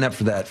and sign up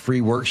for that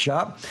free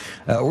workshop.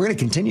 We're going to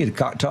continue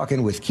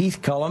talking with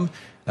Keith Cullum,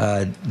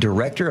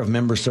 Director of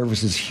Member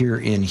Services here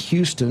in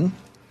Houston.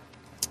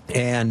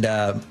 And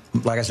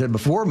like I said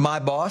before, my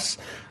boss,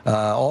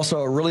 also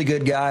a really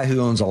good guy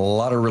who owns a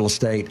lot of real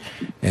estate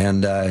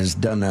and has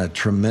done a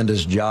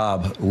tremendous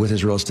job with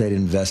his real estate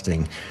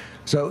investing.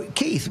 So,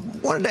 Keith,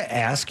 wanted to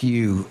ask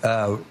you,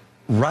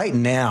 right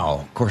now,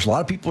 of course, a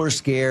lot of people are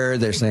scared.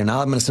 They're saying,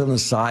 I'm going to sit on the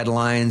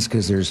sidelines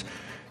because there's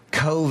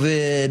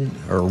COVID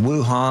or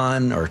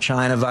Wuhan or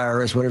China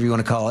virus, whatever you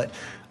want to call it.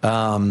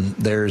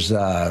 There's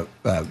the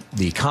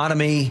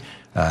economy.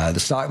 The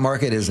stock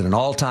market is at an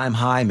all-time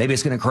high. Maybe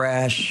it's going to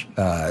crash.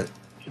 The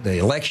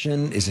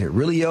election, is it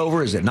really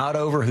over? Is it not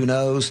over? Who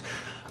knows?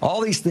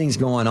 All these things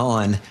going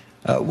on.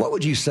 What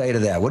would you say to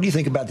that? What do you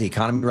think about the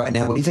economy right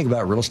now? What do you think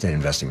about real estate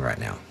investing right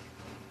now?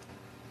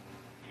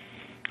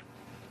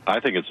 I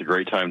think it's a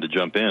great time to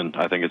jump in.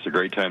 I think it's a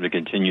great time to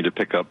continue to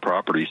pick up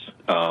properties.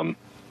 That's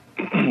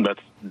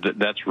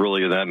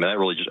really that. That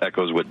really just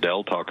echoes what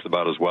Dell talks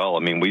about as well. I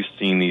mean, we've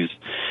seen these,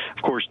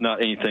 of course,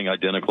 not anything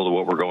identical to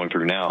what we're going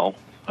through now,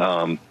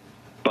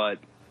 but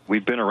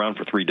we've been around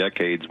for 3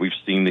 decades. We've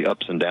seen the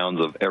ups and downs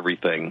of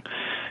everything,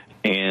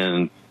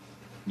 and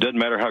it doesn't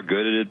matter how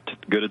good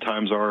at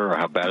times are or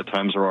how bad at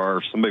times there are.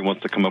 If somebody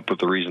wants to come up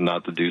with a reason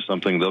not to do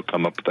something, they'll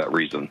come up with that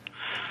reason.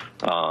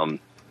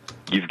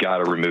 You've got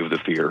to remove the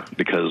fear,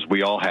 because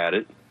we all had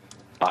it.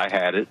 I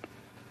had it.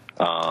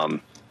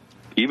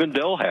 Even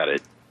Dell had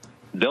it.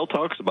 Dell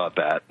talks about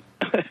that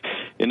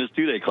in his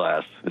 2-day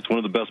class. It's one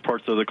of the best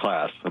parts of the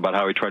class, about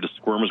how he tried to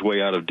squirm his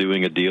way out of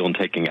doing a deal and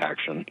taking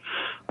action.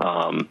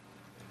 And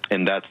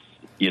that's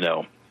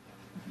a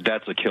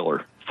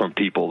killer from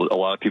people. A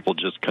lot of people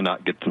just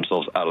cannot get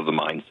themselves out of the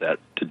mindset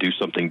to do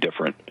something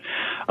different.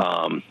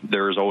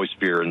 There is always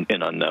fear and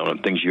unknown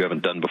and things you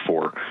haven't done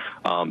before.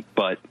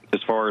 But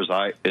as far as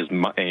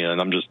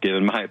and I'm just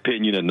giving my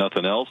opinion and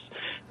nothing else,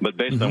 but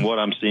based on what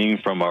I'm seeing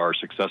from our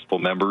successful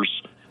members,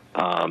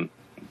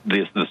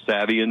 the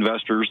savvy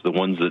investors, the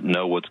ones that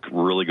know what's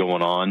really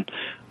going on,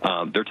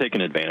 they're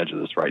taking advantage of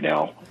this right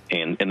now,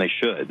 and they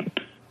should.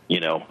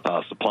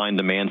 Supply and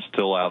demand's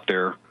still out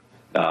there.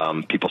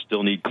 People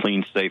still need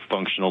clean, safe,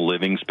 functional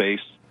living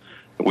space.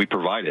 We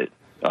provide it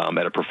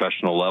at a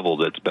professional level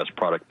that's best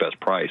product, best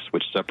price,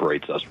 which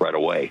separates us right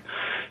away.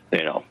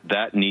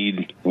 That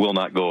need will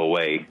not go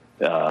away,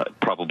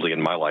 probably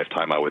in my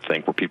lifetime, I would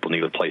think, where people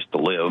need a place to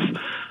live,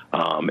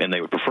 and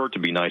they would prefer it to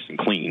be nice and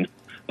clean.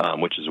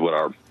 which is what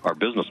our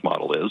business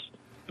model is,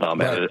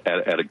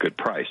 at a good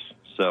price.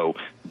 So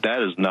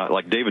that is not,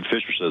 like David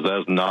Fisher says, that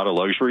is not a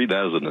luxury.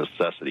 That is a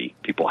necessity.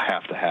 People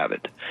have to have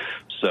it.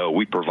 So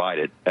we provide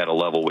it at a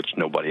level which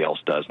nobody else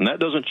does. And that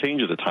doesn't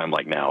change at a time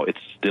like now. It's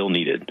still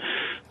needed.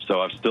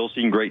 So I've still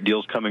seen great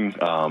deals coming,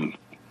 down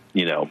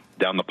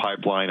the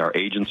pipeline. Our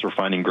agents are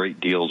finding great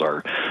deals.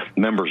 Our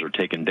members are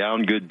taking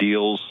down good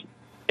deals.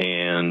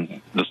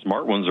 And the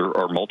smart ones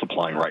are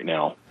multiplying right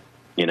now,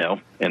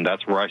 and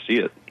that's where I see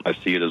it. I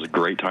see it as a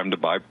great time to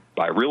buy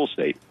real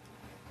estate.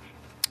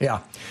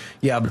 Yeah.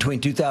 Between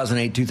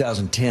 2008,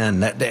 2010,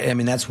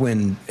 that's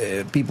when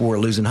people were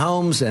losing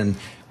homes,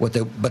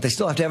 but they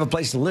still have to have a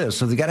place to live.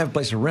 So they got to have a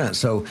place to rent.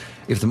 So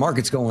if the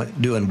market's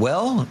doing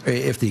well,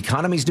 if the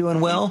economy's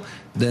doing well,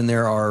 then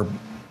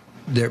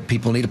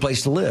people need a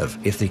place to live.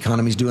 If the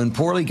economy's doing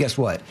poorly, guess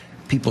what?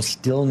 People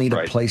still need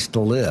a place to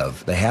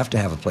live. They have to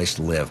have a place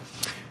to live.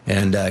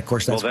 And of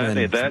course, that's that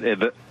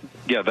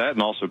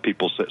and also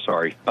people say,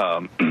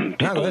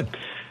 people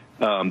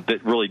that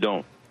really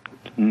don't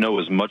know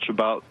as much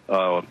about,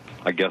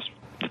 I guess,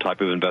 the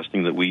type of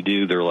investing that we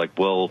do. They're like,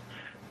 well,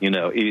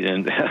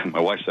 and my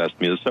wife's asked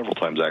me this several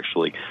times,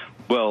 actually.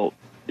 Well,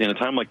 in a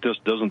time like this,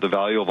 doesn't the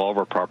value of all of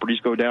our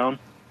properties go down?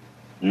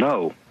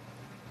 No,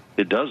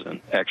 it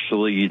doesn't.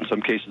 Actually, in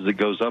some cases, it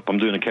goes up. I'm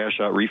doing a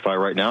cash-out refi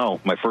right now,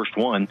 my first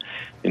one,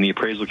 and the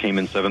appraisal came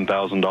in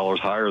 $7,000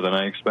 higher than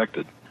I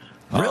expected.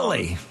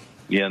 Really?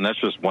 Yeah, and that's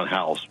just one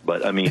house.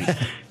 But, I mean,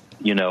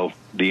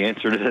 the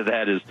answer to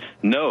that is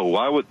no.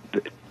 Why would,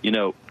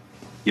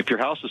 if your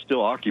house is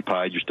still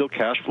occupied, you're still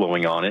cash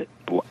flowing on it,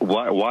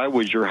 why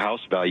would your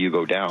house value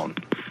go down?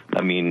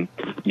 I mean,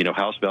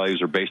 house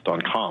values are based on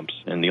comps,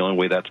 and the only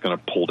way that's going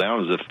to pull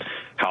down is if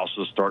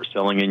houses start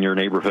selling in your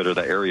neighborhood or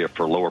the area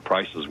for lower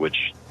prices,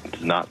 which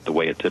is not the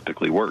way it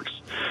typically works.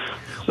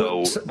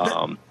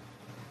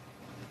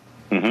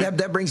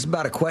 That brings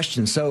about a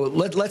question. So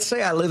let's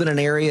say I live in an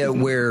area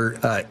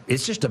where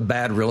it's just a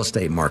bad real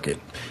estate market.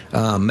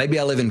 Maybe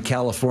I live in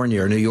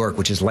California or New York,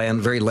 which is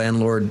very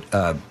landlord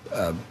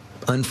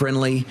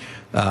unfriendly.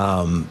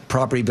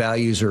 Property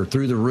values are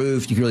through the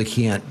roof. You really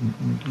can't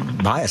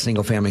buy a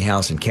single-family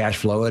house and cash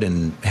flow it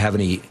and have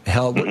any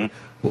help.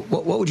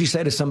 What would you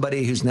say to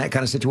somebody who's in that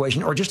kind of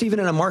situation, or just even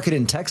in a market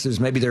in Texas?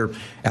 Maybe they're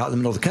out in the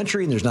middle of the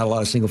country and there's not a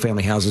lot of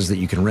single-family houses that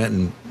you can rent,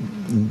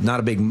 and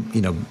not a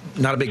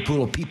big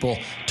pool of people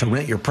to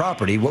rent your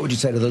property. What would you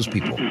say to those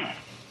people?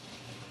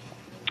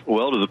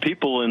 Well, to the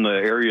people in the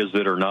areas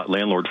that are not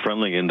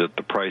landlord-friendly and that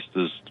the price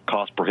is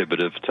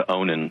cost-prohibitive to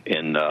own and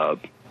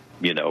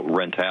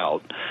rent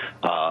out,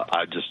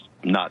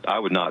 I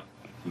would not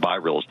buy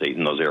real estate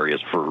in those areas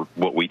for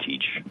what we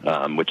teach,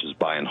 which is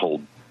buy and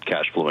hold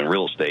cash flowing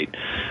real estate.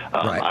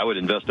 I would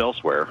invest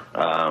elsewhere.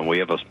 We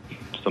have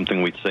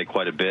something we say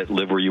quite a bit: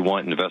 live where you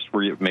want, invest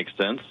where it makes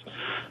sense.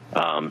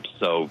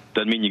 So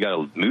doesn't mean you got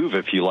to move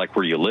if you like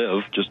where you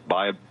live. Just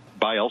buy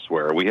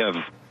elsewhere. We have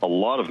a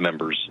lot of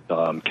members,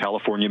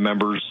 California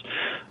members,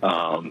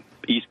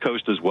 East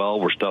Coast as well,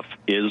 where stuff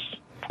is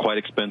quite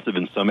expensive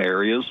in some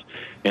areas,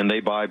 and they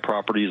buy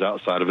properties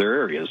outside of their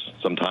areas.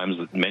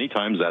 Many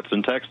times that's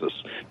in Texas,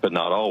 but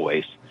not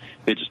always.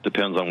 It just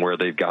depends on where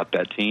they've got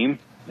that team.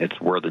 It's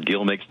where the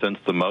deal makes sense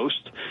the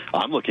most.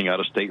 I'm looking out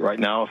of state right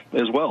now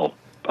as well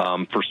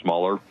for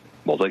smaller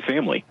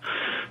multifamily.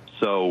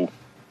 So,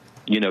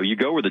 you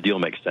go where the deal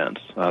makes sense.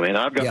 I mean,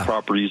 I've got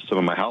properties, some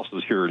of my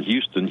houses here in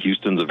Houston.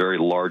 Houston's a very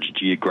large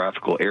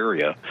geographical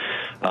area.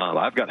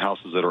 I've got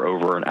houses that are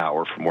over an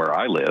hour from where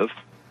I live,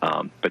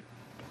 but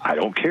I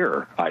don't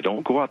care. I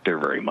don't go out there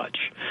very much.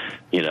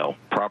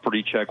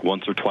 Property check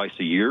once or twice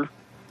a year.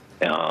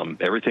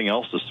 Everything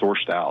else is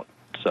sourced out.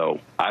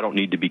 So I don't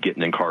need to be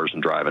getting in cars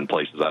and driving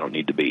places I don't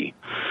need to be,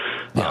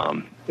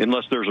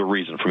 unless there's a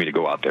reason for me to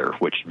go out there,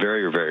 which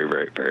very, very,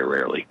 very, very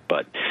rarely.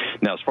 But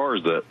now, as far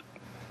as the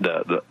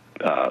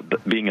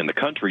being in the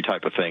country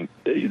type of thing,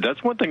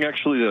 that's one thing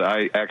actually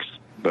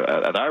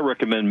that I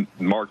recommend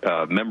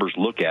members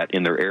look at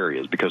in their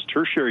areas, because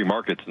tertiary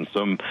markets in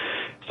some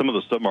of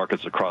the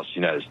submarkets across the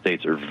United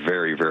States are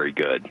very, very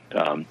good.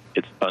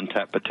 It's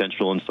untapped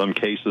potential in some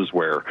cases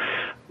where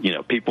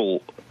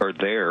people are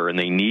there and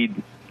they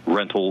need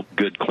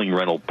good, clean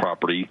rental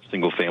property,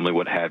 single family,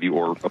 what have you,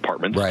 or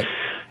apartments. Right.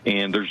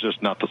 And there's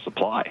just not the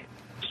supply.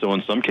 So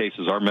in some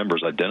cases, our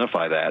members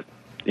identify that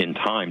in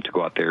time to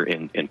go out there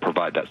and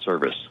provide that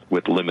service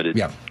with limited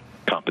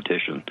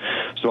competition.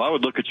 So I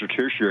would look at your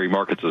tertiary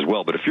markets as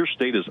well. But if your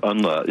state is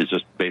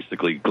just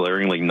basically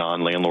glaringly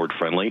non-landlord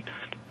friendly,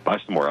 buy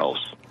somewhere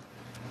else.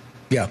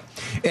 Yeah.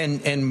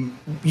 And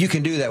you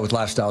can do that with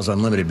Lifestyles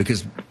Unlimited,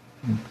 because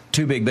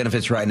two big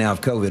benefits right now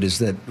of COVID is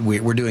that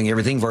we're doing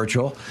everything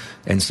virtual,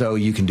 and so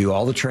you can do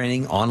all the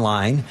training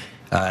online.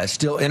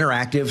 still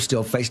interactive,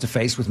 still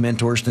face-to-face with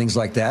mentors, things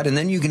like that. And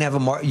then you can have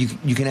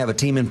you can have a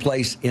team in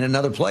place in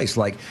another place.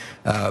 Like,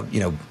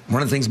 one of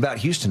the things about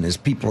Houston is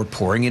people are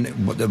pouring in,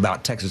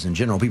 about Texas in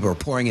general, people are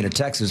pouring into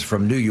Texas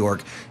from New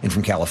York and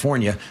from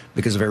California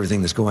because of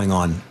everything that's going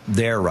on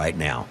there right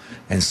now.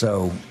 And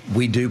so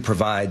we do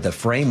provide the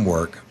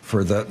framework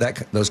for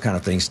those kind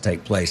of things to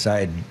take place.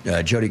 I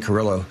had Jody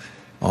Carrillo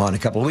on a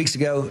couple of weeks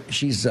ago.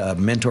 She's a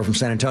mentor from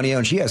San Antonio,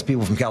 and she has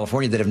people from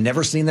California that have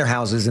never seen their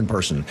houses in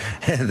person.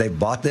 They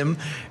bought them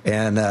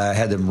and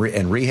had them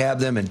and rehabbed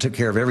them and took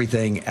care of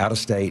everything out of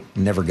state,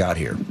 never got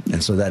here.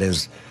 And so that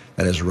is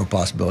a real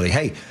possibility.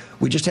 Hey,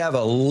 we just have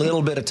a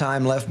little bit of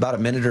time left, about a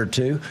minute or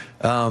two.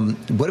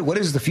 What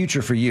is the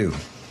future for you?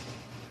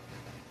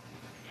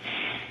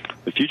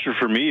 The future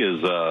for me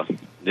is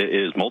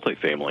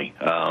multifamily.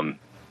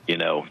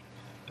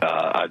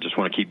 I just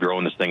want to keep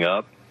growing this thing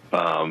up.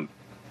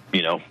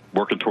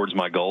 Working towards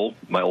my goal,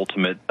 my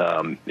ultimate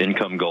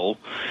income goal.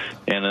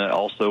 And I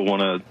also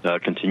want to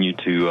continue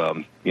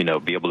to,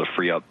 be able to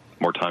free up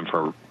more time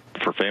for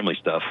family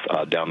stuff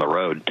down the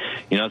road.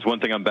 It's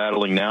one thing I'm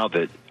battling now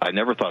that I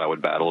never thought I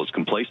would battle, is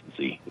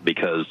complacency,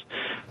 because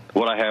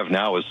what I have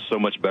now is so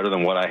much better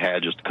than what I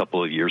had just a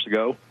couple of years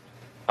ago.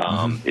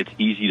 It's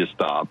easy to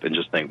stop and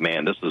just think,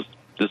 man, this is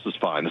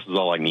fine. This is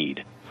all I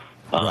need.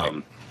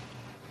 Right.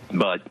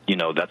 But,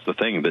 that's the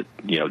thing that,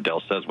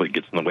 Del says what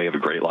gets in the way of a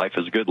great life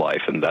is a good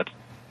life. And that's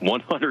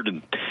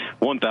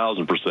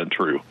 1,000%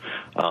 true.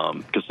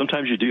 Because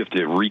sometimes you do have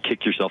to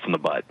re-kick yourself in the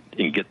butt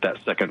and get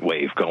that second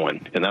wave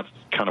going. And that's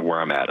kind of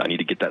where I'm at. I need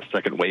to get that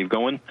second wave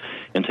going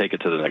and take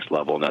it to the next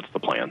level. And that's the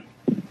plan.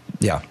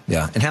 Yeah.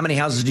 And how many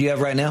houses do you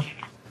have right now?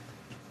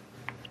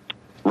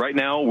 Right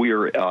now,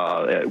 we're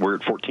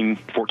at 14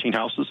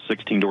 houses,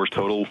 16 doors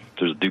total.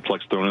 There's a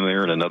duplex thrown in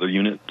there and another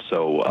unit.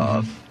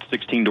 So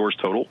 16 doors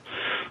total.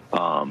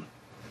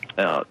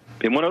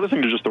 And one other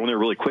thing to just throw in there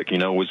really quick,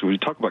 is we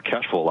talk about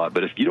cash flow a lot,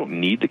 but if you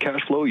don't need the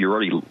cash flow, you're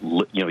already,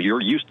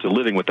 you're used to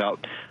living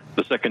without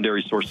the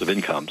secondary source of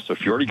income. So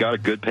if you already got a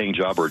good paying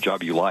job or a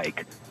job you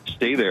like,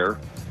 stay there,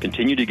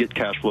 continue to get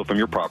cash flow from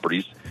your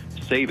properties,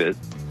 save it,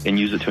 and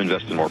use it to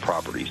invest in more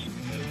properties.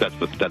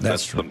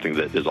 That's something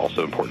that is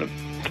also important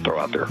to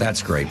throw out there.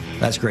 That's great.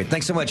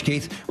 Thanks so much,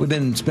 Keith. We've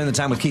been spending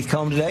time with Keith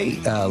Combe today,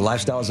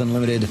 Lifestyles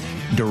Unlimited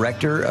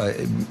Director,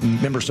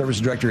 Member Service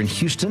Director in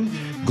Houston.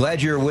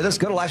 Glad you're with us.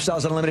 Go to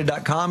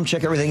lifestylesunlimited.com,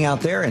 check everything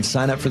out there, and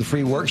sign up for the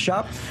free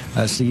workshop.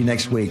 See you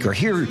next week. Or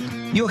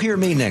you'll hear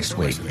me next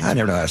week. I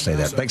never know how to say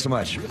that. Thanks so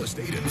much. Real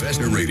Estate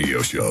Investor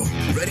Radio Show.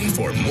 Ready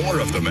for more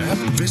of the map?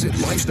 Visit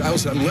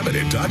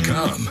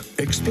lifestylesunlimited.com.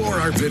 Explore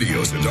our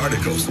videos and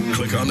articles.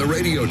 Click on the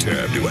radio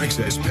tab to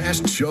access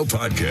past show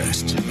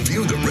podcasts.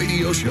 View the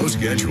radio show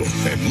schedule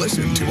and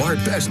listen to our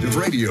best of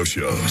radio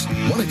shows.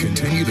 Want to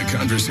continue the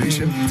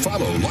conversation?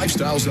 Follow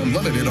Lifestyles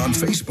Unlimited on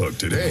Facebook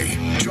today.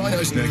 Join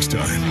us next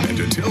time. And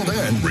until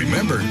then,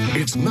 remember,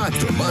 it's not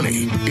the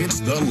money, it's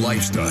the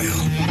lifestyle.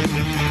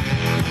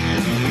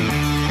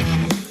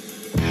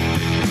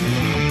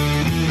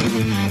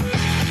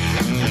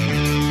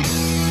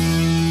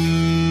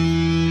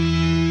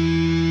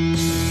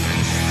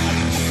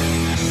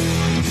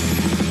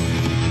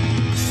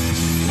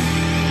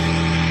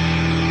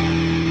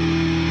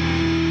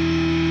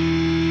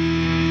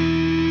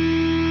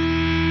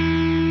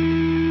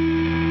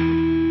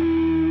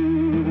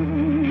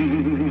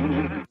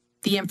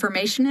 The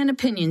information and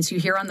opinions you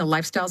hear on the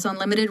Lifestyles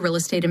Unlimited Real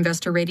Estate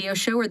Investor Radio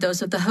Show are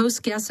those of the hosts,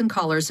 guests, and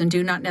callers and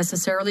do not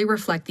necessarily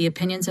reflect the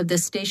opinions of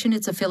this station,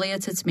 its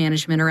affiliates, its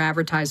management, or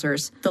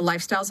advertisers. The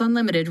Lifestyles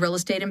Unlimited Real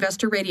Estate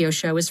Investor Radio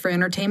Show is for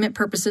entertainment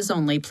purposes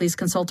only. Please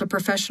consult a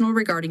professional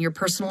regarding your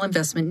personal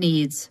investment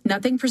needs.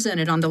 Nothing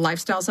presented on the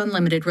Lifestyles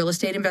Unlimited Real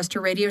Estate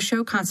Investor Radio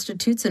Show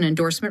constitutes an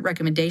endorsement,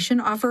 recommendation,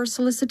 offer, or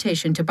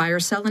solicitation to buy or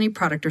sell any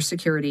product or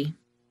security.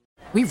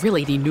 We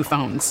really need new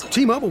phones.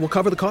 T-Mobile will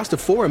cover the cost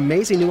of 4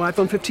 amazing new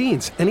iPhone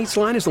 15s, and each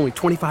line is only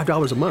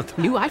 $25 a month.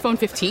 New iPhone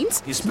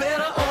 15s? It's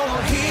better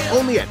over here.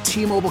 Only at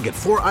T-Mobile, get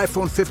 4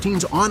 iPhone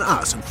 15s on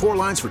us and 4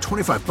 lines for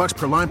 $25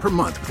 per line per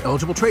month with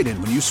eligible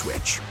trade-in when you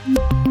switch.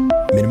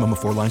 Minimum of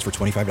 4 lines for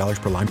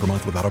 $25 per line per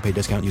month with autopay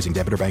discount using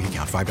debit or bank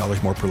account.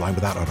 $5 more per line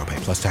without autopay,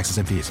 plus taxes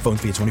and fees. Phone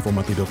fee at 24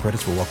 monthly bill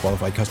credits for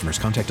well-qualified customers.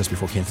 Contact us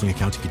before canceling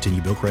account to continue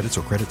bill credits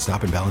or credit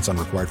stop and balance on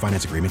required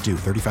finance agreement due.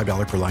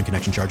 $35 per line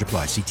connection charge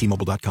applies. See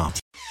T-Mobile.com.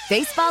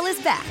 Baseball is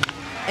back,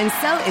 and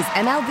so is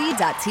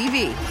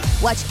MLB.tv.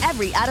 Watch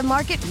every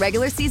out-of-market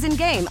regular season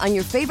game on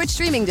your favorite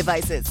streaming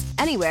devices,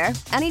 anywhere,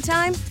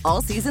 anytime,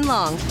 all season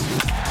long.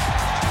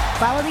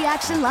 Follow the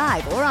action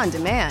live or on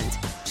demand.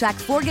 Track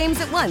 4 games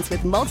at once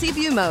with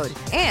multi-view mode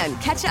and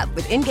catch up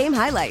with in-game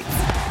highlights.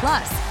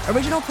 Plus,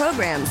 original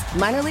programs,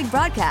 minor league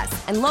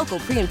broadcasts, and local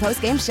pre- and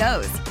post-game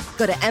shows.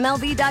 Go to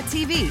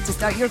MLB.tv to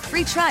start your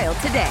free trial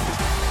today.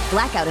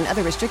 Blackout and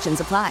other restrictions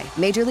apply.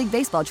 Major League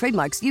Baseball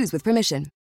trademarks used with permission.